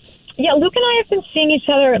 Yeah, Luke and I have been seeing each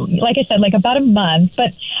other, like I said, like about a month.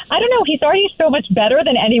 But I don't know, he's already so much better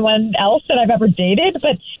than anyone else that I've ever dated.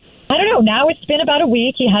 But I don't know, now it's been about a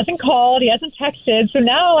week. He hasn't called, he hasn't texted. So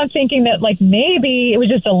now I'm thinking that like maybe it was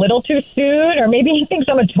just a little too soon, or maybe he thinks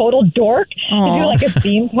I'm a total dork to do like a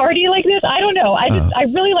theme party like this. I don't know. I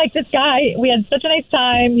really like this guy. We had such a nice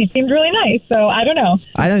time. He seemed really nice. So I don't know.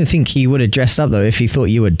 I don't think he would have dressed up though if he thought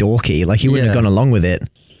you were dorky. Like he wouldn't have gone along with it.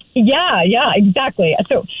 Yeah, exactly.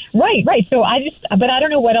 So right. So but I don't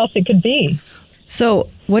know what else it could be. So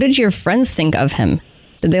what did your friends think of him?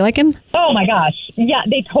 Did they like him? Oh my gosh. Yeah,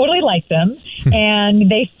 they totally liked him.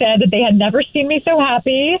 And they said that they had never seen me so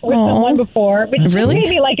happy with someone before, which really made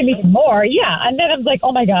me like him even more. Yeah. And then I was like,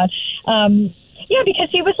 oh my God. Yeah, because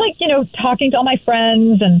he was like, talking to all my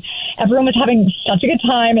friends and everyone was having such a good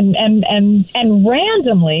time. And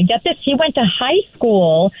randomly, get this, he went to high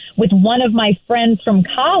school with one of my friends from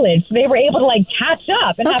college. So they were able to like catch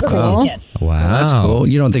up and have a reunion. Wow. That's cool.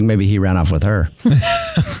 You don't think maybe he ran off with her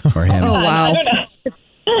or him? Oh, wow. I don't know.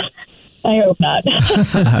 I hope not.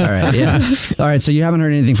 All right. Yeah. All right. So you haven't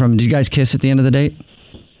heard anything from him. Did you guys kiss at the end of the date?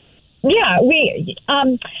 Yeah, we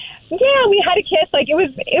had a kiss. Like it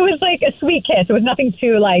was like a sweet kiss. It was nothing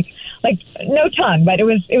too like no tongue, but it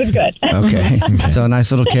was good. Okay. So a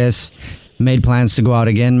nice little kiss. Made plans to go out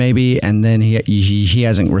again, maybe, and then he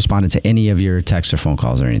hasn't responded to any of your texts or phone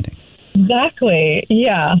calls or anything. Exactly.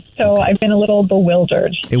 Yeah. So I've been a little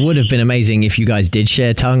bewildered. It would have been amazing if you guys did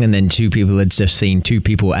share tongue and then two people had just seen two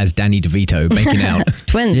people as Danny DeVito making out.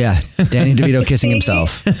 Twins. Yeah. Danny DeVito kissing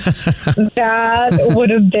himself. That would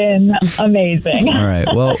have been amazing. All right.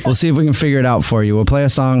 Well, we'll see if we can figure it out for you. We'll play a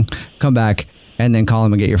song, come back, and then call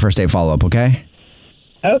him and get your first date follow-up, okay?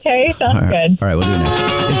 Okay, sounds good. All right, we'll do it next.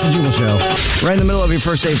 It's the Jubal Show. Right in the middle of your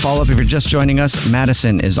first date follow-up. If you're just joining us,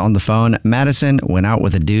 Madison is on the phone. Madison went out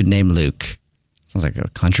with a dude named Luke. Sounds like a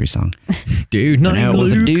country song. Dude named Luke.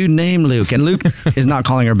 With a dude named Luke. And Luke is not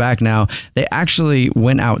calling her back now. They actually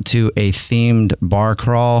went out to a themed bar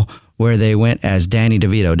crawl where they went as Danny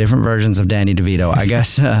DeVito, different versions of Danny DeVito. I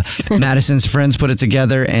guess Madison's friends put it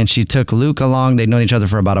together and she took Luke along. They'd known each other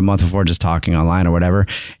for about a month before, just talking online or whatever.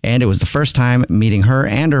 And it was the first time meeting her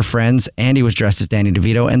and her friends. Andy was dressed as Danny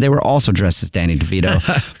DeVito and they were also dressed as Danny DeVito.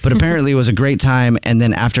 But apparently it was a great time. And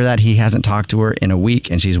then after that, he hasn't talked to her in a week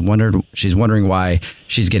and she's wondering why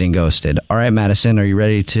she's getting ghosted. All right, Madison, are you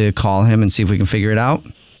ready to call him and see if we can figure it out?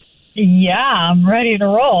 Yeah, I'm ready to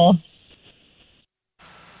roll.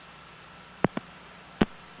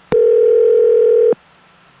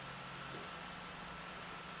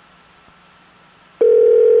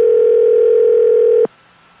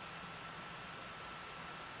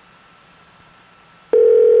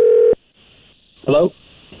 Hello?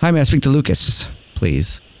 Hi, may I speak to Lucas,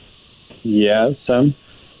 please? Yes, Sam.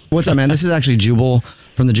 What's up, man? This is actually Jubal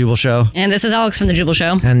from The Jubal Show. And this is Alex from The Jubal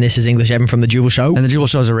Show. And this is English Evan from The Jubal Show. And The Jubal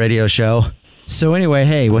Show is a radio show. So anyway,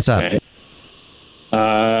 hey, what's up?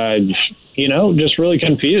 Just really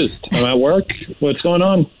confused. I'm at work. What's going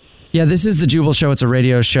on? Yeah, this is The Jubal Show. It's a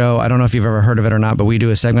radio show. I don't know if you've ever heard of it or not, but we do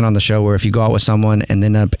a segment on the show where if you go out with someone and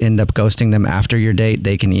then end up ghosting them after your date,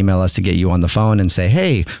 they can email us to get you on the phone and say,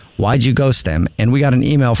 hey, why'd you ghost them? And we got an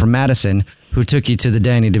email from Madison who took you to the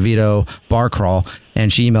Danny DeVito bar crawl, and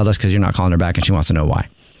she emailed us because you're not calling her back and she wants to know why.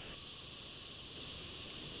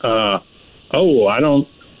 I don't...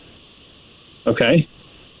 Okay.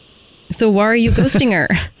 So why are you ghosting her?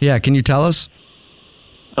 Yeah, can you tell us?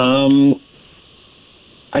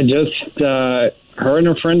 I just, her and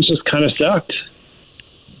her friends just kind of sucked.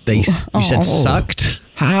 You said sucked?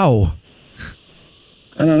 How?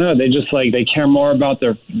 I don't know. They just they care more about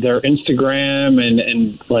their Instagram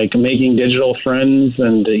and like making digital friends.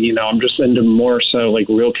 And, I'm just into more so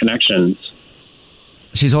real connections.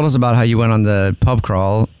 She told us about how you went on the pub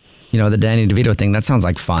crawl, the Danny DeVito thing. That sounds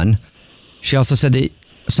like fun. She also said that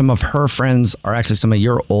some of her friends are actually some of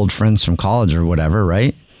your old friends from college or whatever,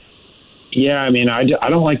 right? Yeah, I mean, I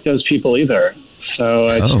don't like those people either. So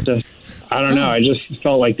it's just, I don't know. I just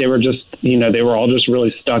felt like they were just, they were all just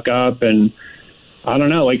really stuck up. And I don't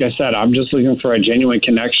know. Like I said, I'm just looking for a genuine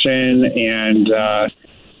connection. And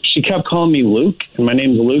she kept calling me Luke, and my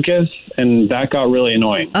name's Lucas, and that got really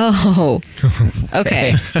annoying. Oh,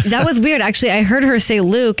 okay. That was weird. Actually, I heard her say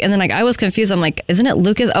Luke, and then I was confused. I'm like, isn't it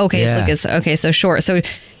Lucas? Oh, okay, yeah. It's Lucas. Okay, so short. So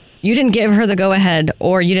you didn't give her the go-ahead,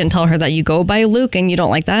 or you didn't tell her that you go by Luke, and you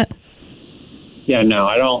don't like that? Yeah, no,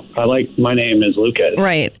 I don't. I like my name is Lucas.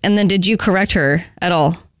 Right. And then did you correct her at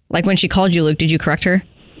all? Like when she called you Luke, did you correct her?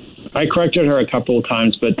 I corrected her a couple of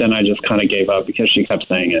times, but then I just kind of gave up because she kept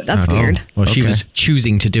saying it. That's weird. Well, she was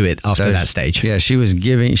choosing to do it after that stage. Yeah, she was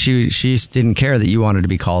giving. She didn't care that you wanted to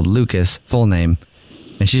be called Lucas, full name,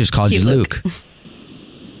 and she just called you Luke.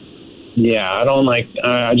 Yeah, I don't like.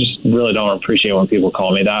 I just really don't appreciate when people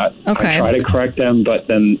call me that. Okay. I try to correct them, but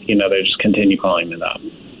then they just continue calling me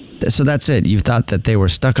that. So that's it. You thought that they were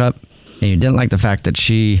stuck up, and you didn't like the fact that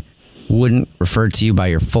she wouldn't refer to you by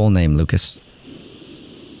your full name, Lucas.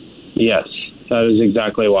 Yes, that is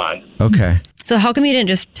exactly why. Okay. So how come you didn't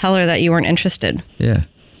just tell her that you weren't interested? Yeah.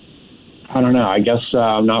 I don't know. I guess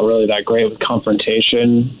I'm not really that great with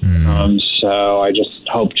confrontation. So I just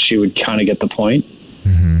hoped she would kind of get the point.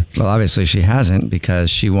 Mm-hmm. Well, obviously she hasn't, because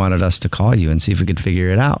she wanted us to call you and see if we could figure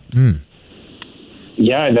it out.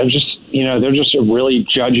 Yeah, they're just a really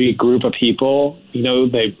judgy group of people.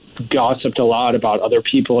 They gossiped a lot about other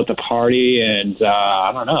people at the party, and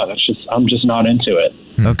I don't know. I'm just not into it.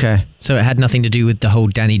 Okay. So it had nothing to do with the whole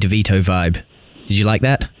Danny DeVito vibe. Did you like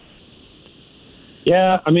that?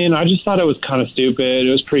 Yeah, I mean, I just thought it was kind of stupid.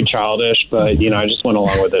 It was pretty childish, but, I just went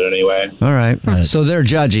along with it anyway. All right. So they're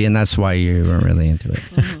judgy, and that's why you weren't really into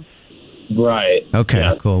it. Right.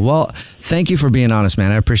 Okay, cool. Well, thank you for being honest,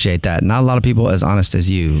 man. I appreciate that. Not a lot of people as honest as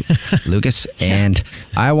you, Lucas. And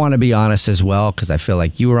I want to be honest as well, because I feel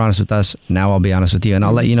like you were honest with us. Now I'll be honest with you. And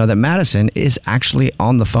I'll let you know that Madison is actually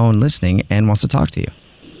on the phone listening and wants to talk to you.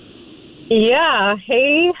 Yeah.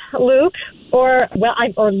 Hey, Luke, or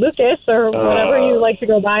Lucas, or whatever you like to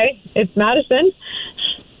go by. It's Madison.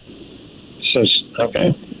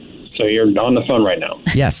 Okay. So you're on the phone right now?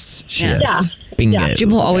 Yes, she is. Yeah. Bingo. Yeah.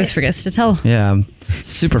 Jubal always forgets to tell. Yeah, I'm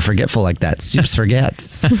super forgetful like that. Soups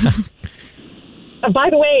forgets. By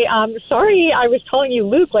the way, sorry I was calling you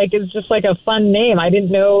Luke. It's just a fun name. I didn't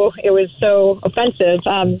know it was so offensive.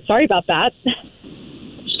 Sorry about that.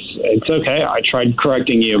 It's okay. I tried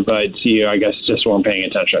correcting you, but you, I guess, just weren't paying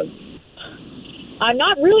attention. I'm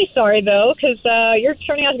not really sorry, though, because you're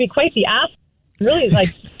turning out to be quite the ass. I'm really,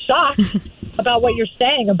 shocked about what you're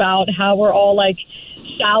saying about how we're all,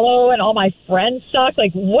 shallow and all my friends suck.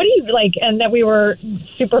 What do you, and that we were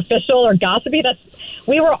superficial or gossipy?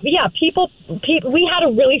 We had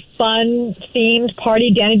a really fun themed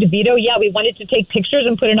party, Danny DeVito. Yeah, we wanted to take pictures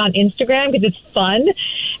and put it on Instagram because it's fun.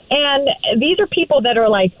 And these are people that are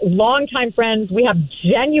longtime friends. We have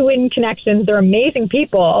genuine connections. They're amazing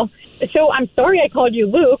people. So I'm sorry I called you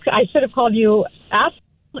Luke. I should have called you Ass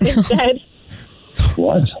instead.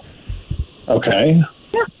 What? Okay.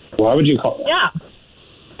 Yeah. Why would you call? Yeah.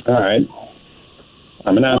 All right.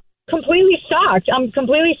 I'm an ass. Completely shocked. I'm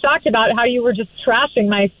completely shocked about how you were just trashing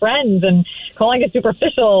my friends and calling it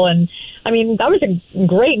superficial. And I mean, that was a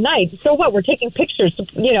great night. So what? We're taking pictures,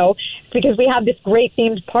 because we have this great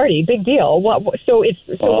themed party. Big deal. So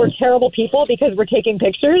we're terrible people because we're taking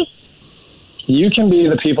pictures? You can be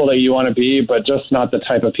the people that you want to be, but just not the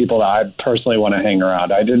type of people that I personally want to hang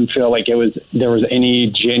around. I didn't feel like there was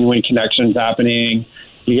any genuine connections happening.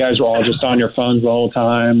 You guys were all just on your phones the whole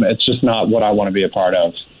time. It's just not what I want to be a part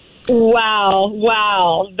of.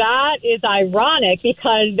 Wow. That is ironic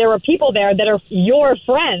because there were people there that are your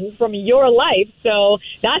friends from your life. So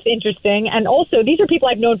that's interesting. And also, these are people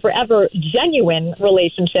I've known forever, genuine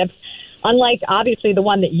relationships. Unlike, obviously, the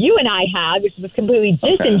one that you and I had, which was completely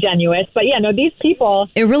disingenuous. But, yeah, no, these people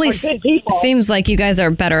it really are good people. Seems like you guys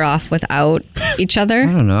are better off without each other. I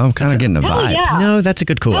don't know. I'm kind of getting a vibe. Yeah. No, that's a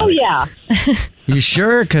good call. Oh, yeah. You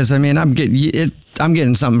sure? Because, I mean, I'm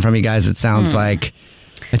getting something from you guys that sounds like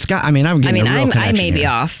It's got. I mean, I'm getting a real connection. I may be here.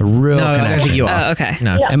 off. A real No, I connection. don't think you are. Oh, okay.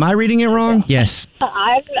 No. Yeah. Am I reading it wrong? Yes.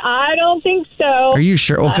 I don't think so. Are you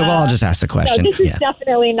sure? Okay, well, I'll just ask the question. No, this is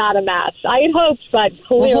definitely not a match. I had hoped, but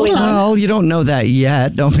clearly not. Well, you don't know that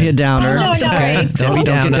yet. Don't be a downer. No, okay? Don't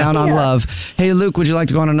get down on love. Hey, Luke, would you like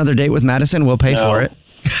to go on another date with Madison? We'll pay for it.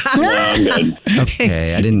 No, I'm good.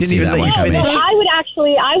 Okay, I didn't see that one No, coming. I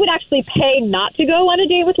would actually pay not to go on a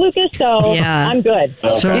date with Lucas, so Yeah. I'm good.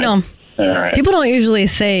 So, You know, people don't usually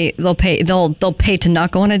say they'll pay to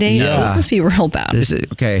not go on a date. So this must be real bad. This is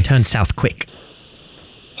okay. Turn south quick.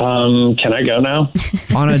 Can I go now?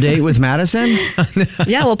 On a date with Madison?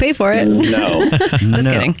 Yeah, we'll pay for it. No. Just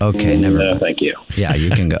kidding. Okay, never mind. No, thank you. Yeah, you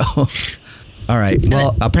can go. All right.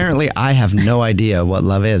 Well, apparently I have no idea what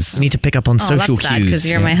love is. You need to pick up on social that's sad cues. because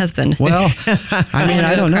you're my husband. Well, I mean,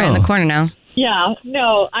 I don't Cry in know. the corner now. Yeah,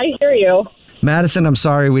 no, I hear you. Madison, I'm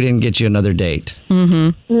sorry we didn't get you another date.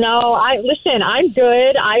 Mm-hmm. No, listen, I'm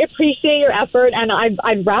good. I appreciate your effort, and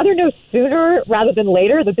I'd rather know sooner rather than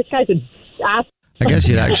later that this guy's an ass. I guess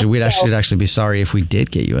we'd actually be sorry if we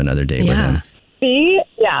did get you another date with him. See?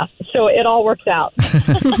 Yeah, so it all works out.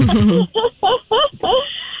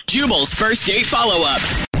 Jubal's first date follow-up.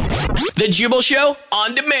 The Jubal Show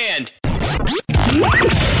on demand.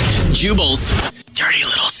 Jubal's dirty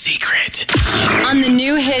little secret. On the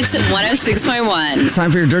new hits 106.1. It's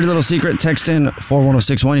time for your dirty little secret. Text in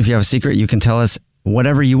 41061. If you have a secret, you can tell us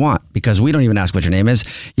whatever you want because we don't even ask what your name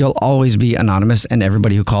is. You'll always be anonymous, and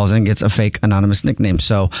everybody who calls in gets a fake anonymous nickname.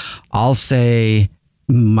 So I'll say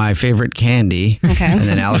my favorite candy, and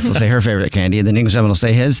then Alex will say her favorite candy, and then English Evan will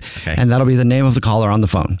say his, and that'll be the name of the caller on the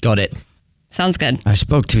phone. Got it. Sounds good. I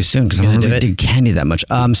spoke too soon because I don't really dig candy that much.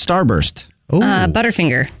 Starburst.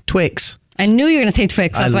 Butterfinger. Twix. I knew you were going to say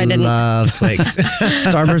Twix. That's why I didn't. love Twix.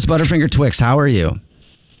 Starburst, Butterfinger, Twix. How are you?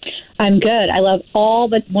 I'm good. I love all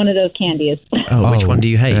but one of those candies. Oh, which one do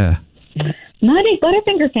you hate? Not a big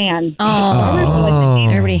Butterfinger fan. Oh,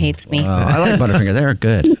 everybody hates me. I like Butterfinger. They're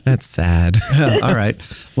good. That's sad. All right.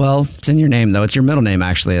 Well, it's in your name, though. It's your middle name,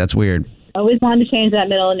 actually. That's weird. Always wanted to change that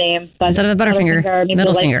middle name. But Instead of a Butterfinger, maybe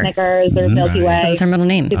middle like finger. Snickers or Milky Way. That's her middle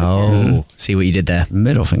name. Oh, see what you did there.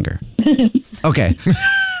 Middle finger. Okay.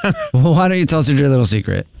 Well, why don't you tell us your dirty little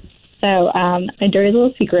secret? So, my dirty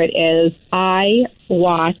little secret is I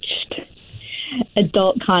watched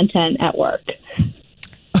adult content at work.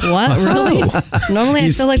 What? Really? Normally,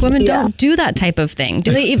 I feel like women don't do that type of thing.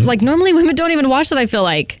 Do they? Like, normally women don't even watch that, I feel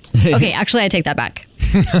like. Okay, actually, I take that back.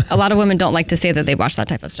 A lot of women don't like to say that they watch that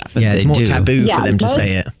type of stuff. Yeah, it's more taboo for them to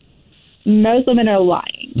say it. Most women are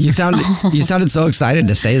lying. You sounded so excited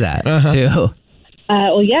to say that, too.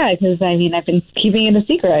 Well, yeah, because, I mean, I've been keeping it a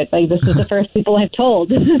secret. Like, this is the first people I've told.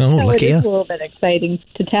 So lucky it is us. a little bit exciting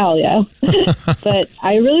to tell, yeah. But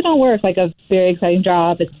I really don't work, like, a very exciting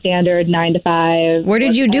job. It's standard 9 to 5. Where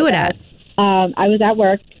did you do it at? I was at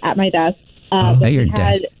work at my desk. At your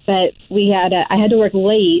desk. I had to work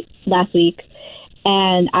late last week.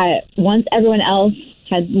 And once everyone else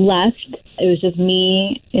had left, it was just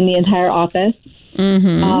me in the entire office.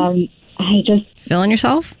 Mm-hmm. I just feeling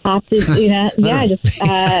yourself? Opted, I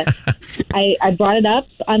brought it up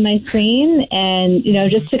on my screen, and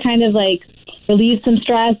just to kind of like relieve some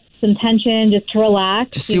stress, some tension, just to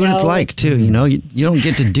relax. Just see what it's like, too. You don't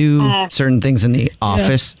get to do certain things in the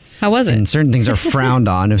office. How was it? And certain things are frowned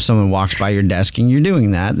on. If someone walks by your desk and you're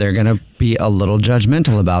doing that, they're going to be a little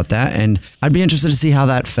judgmental about that. And I'd be interested to see how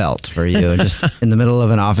that felt for you, just in the middle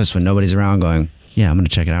of an office when nobody's around going, yeah, I'm going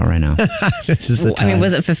to check it out right now. This is the time. I mean,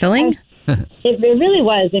 was it fulfilling? It really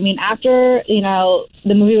was. I mean, after,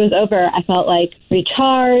 the movie was over, I felt like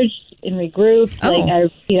recharged and regrouped. Oh.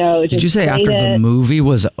 Like, Did you say after the movie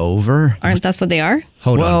was over? Aren't that's what they are?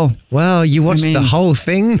 Hold on. Well, you watched the whole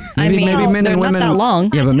thing? Maybe men and women. Not that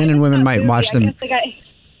long. Yeah, but men and women might watch them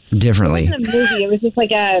differently. It wasn't a movie. It was just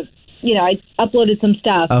like I uploaded some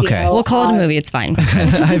stuff. Okay. We'll call it a movie. It's fine.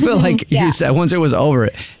 I feel like you said once it was over,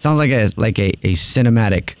 it sounds like a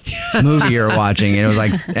cinematic movie you're watching. And it was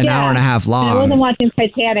like an hour and a half long. I wasn't watching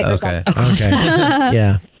Titanic or something. Okay.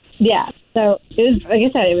 Yeah. Yeah. So it was, like I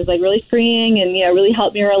said, it was like really freeing and, really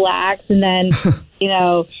helped me relax. And then,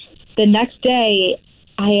 the next day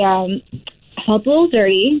I felt a little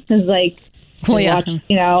dirty because watched,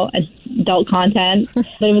 adult content, but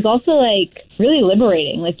it was also like really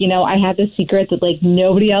liberating. Like, I had this secret that like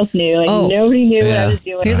nobody else knew. Like nobody knew what I was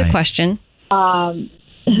doing. Here's a question.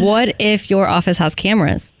 What if your office has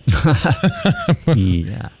cameras?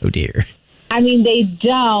 Yeah. Oh dear. I mean, they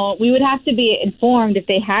don't. We would have to be informed if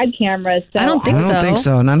they had cameras. So I don't think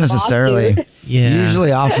so. Not necessarily. Yeah.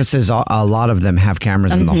 Usually offices, a lot of them have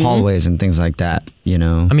cameras in the hallways and things like that,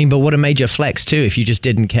 I mean, but what a major flex too if you just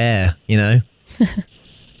didn't care,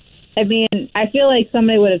 I mean, I feel like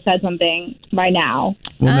somebody would have said something by now.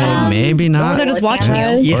 Well, maybe not. Or they're just watching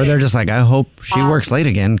you. Or they're just like, I hope she works late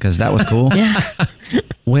again because that was cool. Yeah.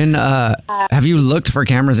 When have you looked for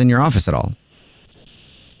cameras in your office at all?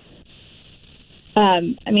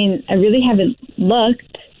 I mean, I really haven't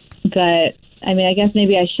looked, but I mean, I guess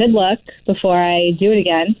maybe I should look before I do it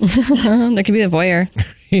again. There could be a voyeur.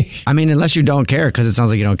 I mean, unless you don't care, because it sounds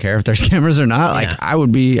like you don't care if there's cameras or not. Like I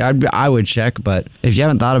would check, but if you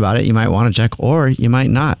haven't thought about it, you might want to check, or you might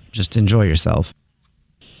not. Just enjoy yourself.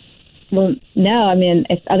 Well, no, I mean,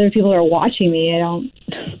 if other people are watching me, I don't.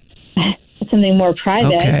 It's something more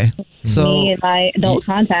private. Okay, so me and my adult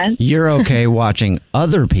content. You're okay watching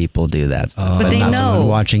other people do that, but they not know. someone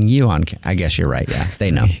watching you on. I guess you're right. Yeah,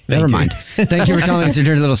 they know. Never mind. Thank you for telling us your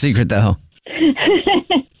dirty little secret, though.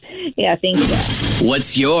 Yeah, thank you.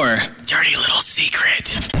 What's your dirty little secret?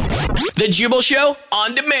 The Jubal Show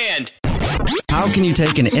on demand. How can you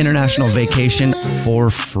take an international vacation for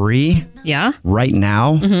free? Yeah. Right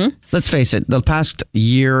now? Mm-hmm. Let's face it, the past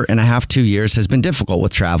year and a half, 2 years has been difficult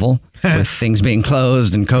with travel, with things being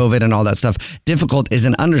closed and COVID and all that stuff. Difficult is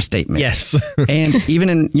an understatement. Yes. And even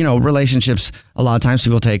in, relationships, a lot of times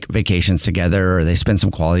people take vacations together or they spend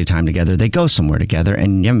some quality time together. They go somewhere together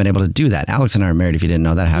and you haven't been able to do that. Alex and I are married, if you didn't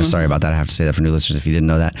know that. Sorry about that. I have to say that for new listeners if you didn't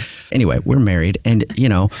know that. Anyway, we're married and,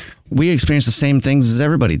 we experience the same things as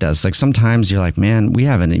everybody does. Like sometimes you're like, man, we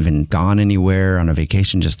haven't even gone anywhere on a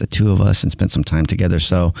vacation, just the two of us, and spent some time together.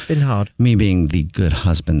 So been hard. Me being the good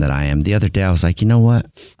husband that I am, the other day I was like, you know what?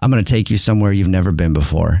 I'm going to take you somewhere you've never been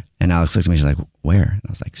before. And Alex looked at me, she's like, where? And I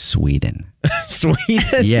was like, Sweden.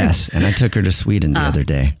 Sweden? Yes. And I took her to Sweden the other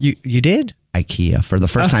day. You did? IKEA for the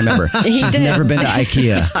first time ever. She's never been to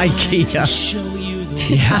IKEA. IKEA.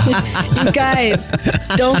 Yeah. You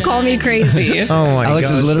guys, don't call me crazy. Oh my Alex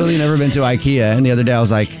has literally never been to IKEA. And the other day I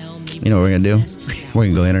was like, you know what we're going to do? We're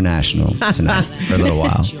going to go international tonight for a little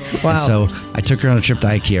while. Wow. And so I took her on a trip to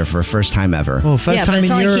IKEA for a first time ever. Well, first time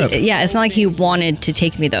in Europe. It's not like he wanted to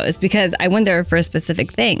take me though. It's because I went there for a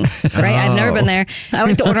specific thing, right? I've never been there. I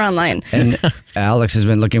like to order online. And Alex has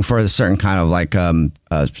been looking for a certain kind of like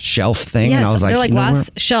a shelf thing. Yes, and I was like, they're like glass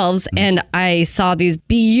shelves. And I saw these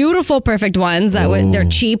beautiful, perfect ones that they're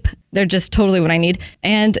cheap. They're just totally what I need.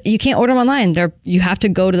 And you can't order them online. You have to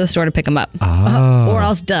go to the store to pick them up. Or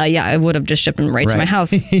else, I would have just shipped them right to my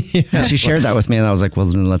house. And she shared that with me and I was like, well,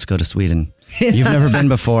 then let's go to Sweden. You've never been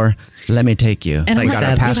before. Let me take you. And we got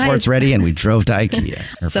our passports ready and we drove to IKEA.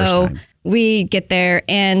 So we get there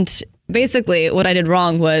and basically what I did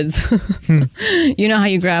wrong was, you know how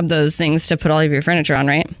you grab those things to put all of your furniture on,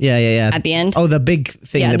 right? Yeah. At the end? Oh, the big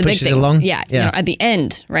thing that pushes it along? Yeah. At the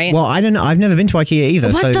end, right? Well, I don't know. I've never been to IKEA either.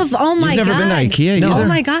 Oh my God. You've never been to IKEA either? Oh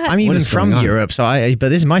my God. I'm even from Europe, but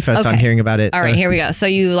this is my first time hearing about it. All right, here we go. So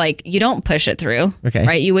you don't push it through,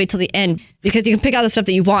 right? You wait till the end because you can pick out the stuff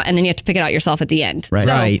that you want and then you have to pick it out yourself at the end. Right.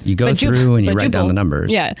 So, right. You go through and you write down the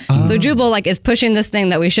numbers. Yeah. So Jubal is pushing this thing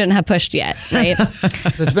that we shouldn't have pushed yet, right?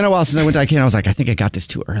 So it's been a while since I went to IKEA and I was like, I think I got this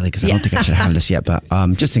too early because I don't think I should have this yet, but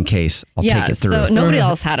just in case, I'll take it through. So nobody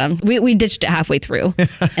else had them. We ditched it halfway through.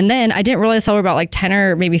 And then I didn't realize until we were about like 10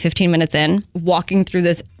 or maybe 15 minutes in, walking through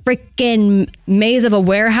this freaking maze of a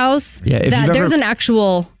warehouse. Yeah, that there's an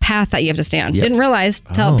actual path that you have to stay on. Yep. Didn't realize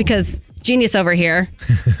because genius over here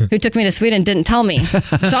who took me to Sweden didn't tell me.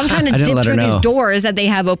 So I'm trying to dig through these doors that they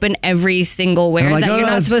have open every single where like, you're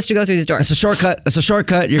not supposed to go through these doors. It's a shortcut. It's a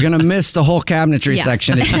shortcut. You're going to miss the whole cabinetry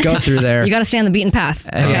section if you go through there. You got to stay on the beaten path.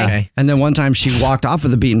 Okay. And then one time she walked off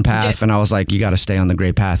of the beaten path and I was like, you got to stay on the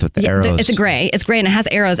gray path with the arrows. It's gray and it has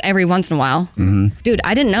arrows every once in a while. Mm-hmm. Dude,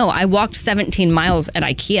 I didn't know. I walked 17 miles at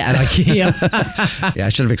IKEA. Yeah, I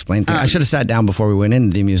should have explained things. I should have sat down before we went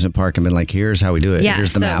into the amusement park and been like, here's how we do it. Yeah,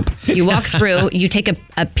 here's the map. You walk through, you take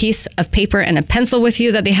a piece of paper and a pencil with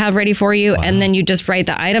you that they have ready for you, and then you just write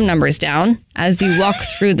the item numbers down as you walk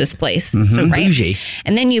through this place. Right? Bougie.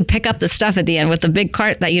 And then you pick up the stuff at the end with the big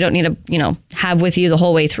cart that you don't need to, have with you the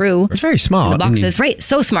whole way through. It's very smart. The boxes, right?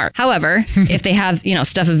 So smart. However, if they have,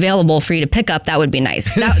 stuff available for you to pick up, that would be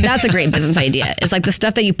nice. That's a great business idea. It's like the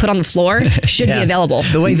stuff that you put on the floor should be available.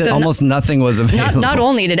 The way that almost nothing was available. Not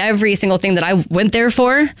only did every single thing that I went there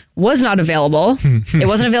for was not available. It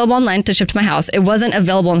wasn't available online to ship to my house. It wasn't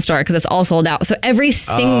available in store because it's all sold out. So every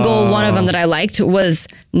single one of them that I liked was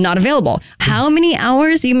not available. How many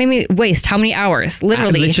hours? You made me waste how many hours?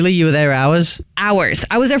 Literally, you were there hours? Hours.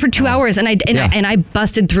 I was there for 2 hours and I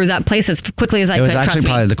busted through that place as quickly as I could. It was actually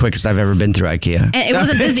probably the quickest I've ever been through IKEA. And it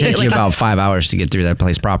wasn't busy. It took you about 5 hours to get through that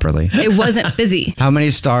place properly. It wasn't busy. How many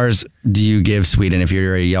stars do you give Sweden if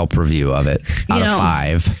you're a Yelp review of it out of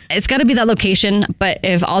 5? It's got to be that location, but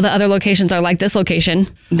if all the other locations are like this location,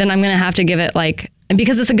 then I'm going to have to give it like And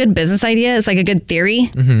because it's a good business idea, it's like a good theory.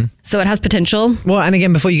 Mm-hmm. So it has potential. Well, and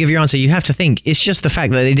again, before you give your answer, you have to think, it's just the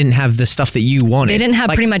fact that they didn't have the stuff that you wanted. They didn't have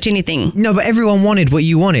pretty much anything. No, but everyone wanted what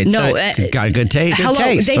you wanted. No, so got a good taste. Hello,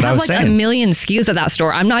 taste, they have like a million SKUs at that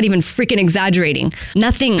store. I'm not even freaking exaggerating.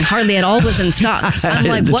 Nothing hardly at all was in stock. I'm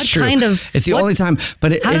like, That's what true. kind of... It's the only time.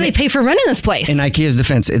 But how do they pay for running this place? In IKEA's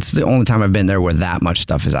defense, it's the only time I've been there where that much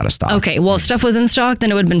stuff is out of stock. Okay, well, if stuff was in stock,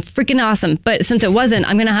 then it would have been freaking awesome. But since it wasn't,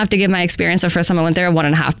 I'm going to have to give my experience the first time I went there a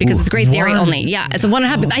 1.5 because it's great theory only. Yeah, it's a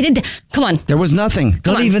 1.5. I did. Come on. There was nothing.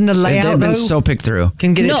 Not even the layout. They've been so picked through.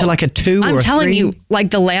 Can get it to like a 2 or a 3. I'm telling you,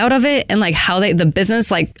 like the layout of it and like how the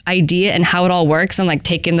business like idea and how it all works and like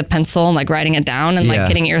taking the pencil and like writing it down and like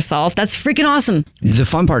getting it yourself. That's freaking awesome. The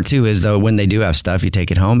fun part too is though when they do have stuff, you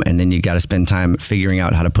take it home and then you got to spend time figuring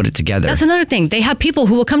out how to put it together. That's another thing. They have people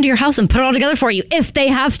who will come to your house and put it all together for you if they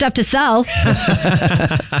have stuff to sell.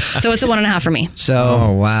 So it's a 1.5 for me. So,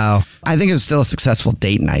 oh wow. I think it was still a successful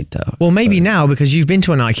date night though. Well, maybe now because you've been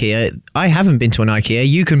to an IKEA. I haven't been to an IKEA.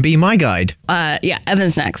 You can be my guide. Yeah,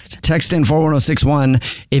 Evan's next. Text in 41061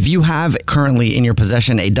 if you have currently in your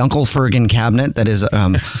possession a Dunkelfergen cabinet that is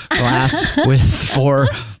glass with 4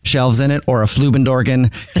 shelves in it, or a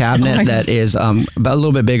Flubendorgen cabinet that is a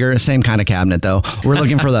little bit bigger, same kind of cabinet though. We're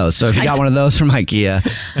looking for those. So if you got one of those from IKEA,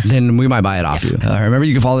 then we might buy it off you. Remember,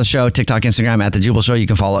 you can follow the show, TikTok, Instagram at The Jubal Show. You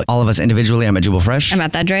can follow all of us individually. I'm at Jubal Fresh. I'm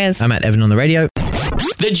at That Dreas. I'm at Evan on the radio.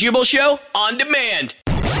 The Jubal Show on demand.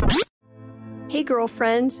 Hey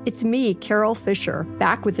girlfriends, it's me, Carol Fisher,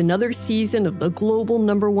 back with another season of the global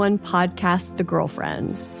 #1 podcast, The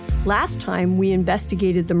Girlfriends. Last time, we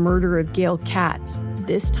investigated the murder of Gail Katz.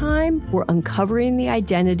 This time, we're uncovering the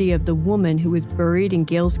identity of the woman who was buried in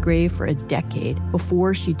Gail's grave for a decade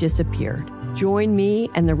before she disappeared. Join me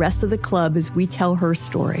and the rest of the club as we tell her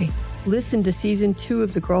story. Listen to Season 2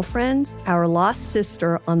 of The Girlfriends, Our Lost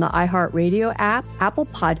Sister on the iHeartRadio app, Apple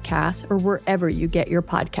Podcasts, or wherever you get your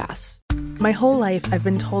podcasts. My whole life, I've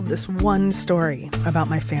been told this one story about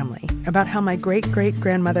my family, about how my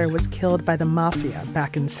great-great-grandmother was killed by the mafia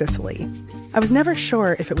back in Sicily. I was never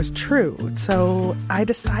sure if it was true, so I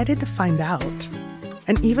decided to find out.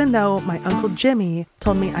 And even though my Uncle Jimmy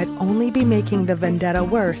told me I'd only be making the vendetta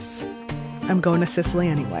worse, I'm going to Sicily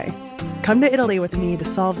anyway. Come to Italy with me to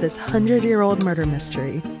solve this 100-year-old murder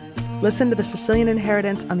mystery. Listen to The Sicilian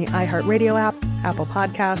Inheritance on the iHeartRadio app, Apple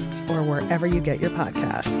Podcasts, or wherever you get your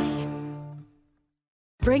podcasts.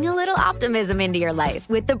 Bring a little optimism into your life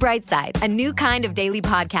with The Bright Side, a new kind of daily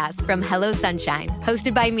podcast from Hello Sunshine,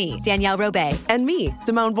 hosted by me, Danielle Robay. And me,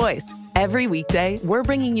 Simone Boyce. Every weekday, we're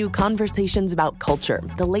bringing you conversations about culture,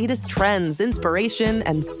 the latest trends, inspiration,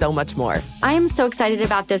 and so much more. I am so excited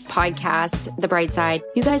about this podcast, The Bright Side.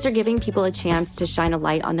 You guys are giving people a chance to shine a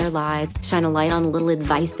light on their lives, shine a light on a little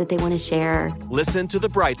advice that they want to share. Listen to The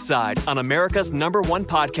Bright Side on America's #1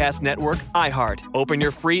 podcast network, iHeart. Open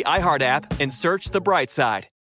your free iHeart app and search The Bright Side.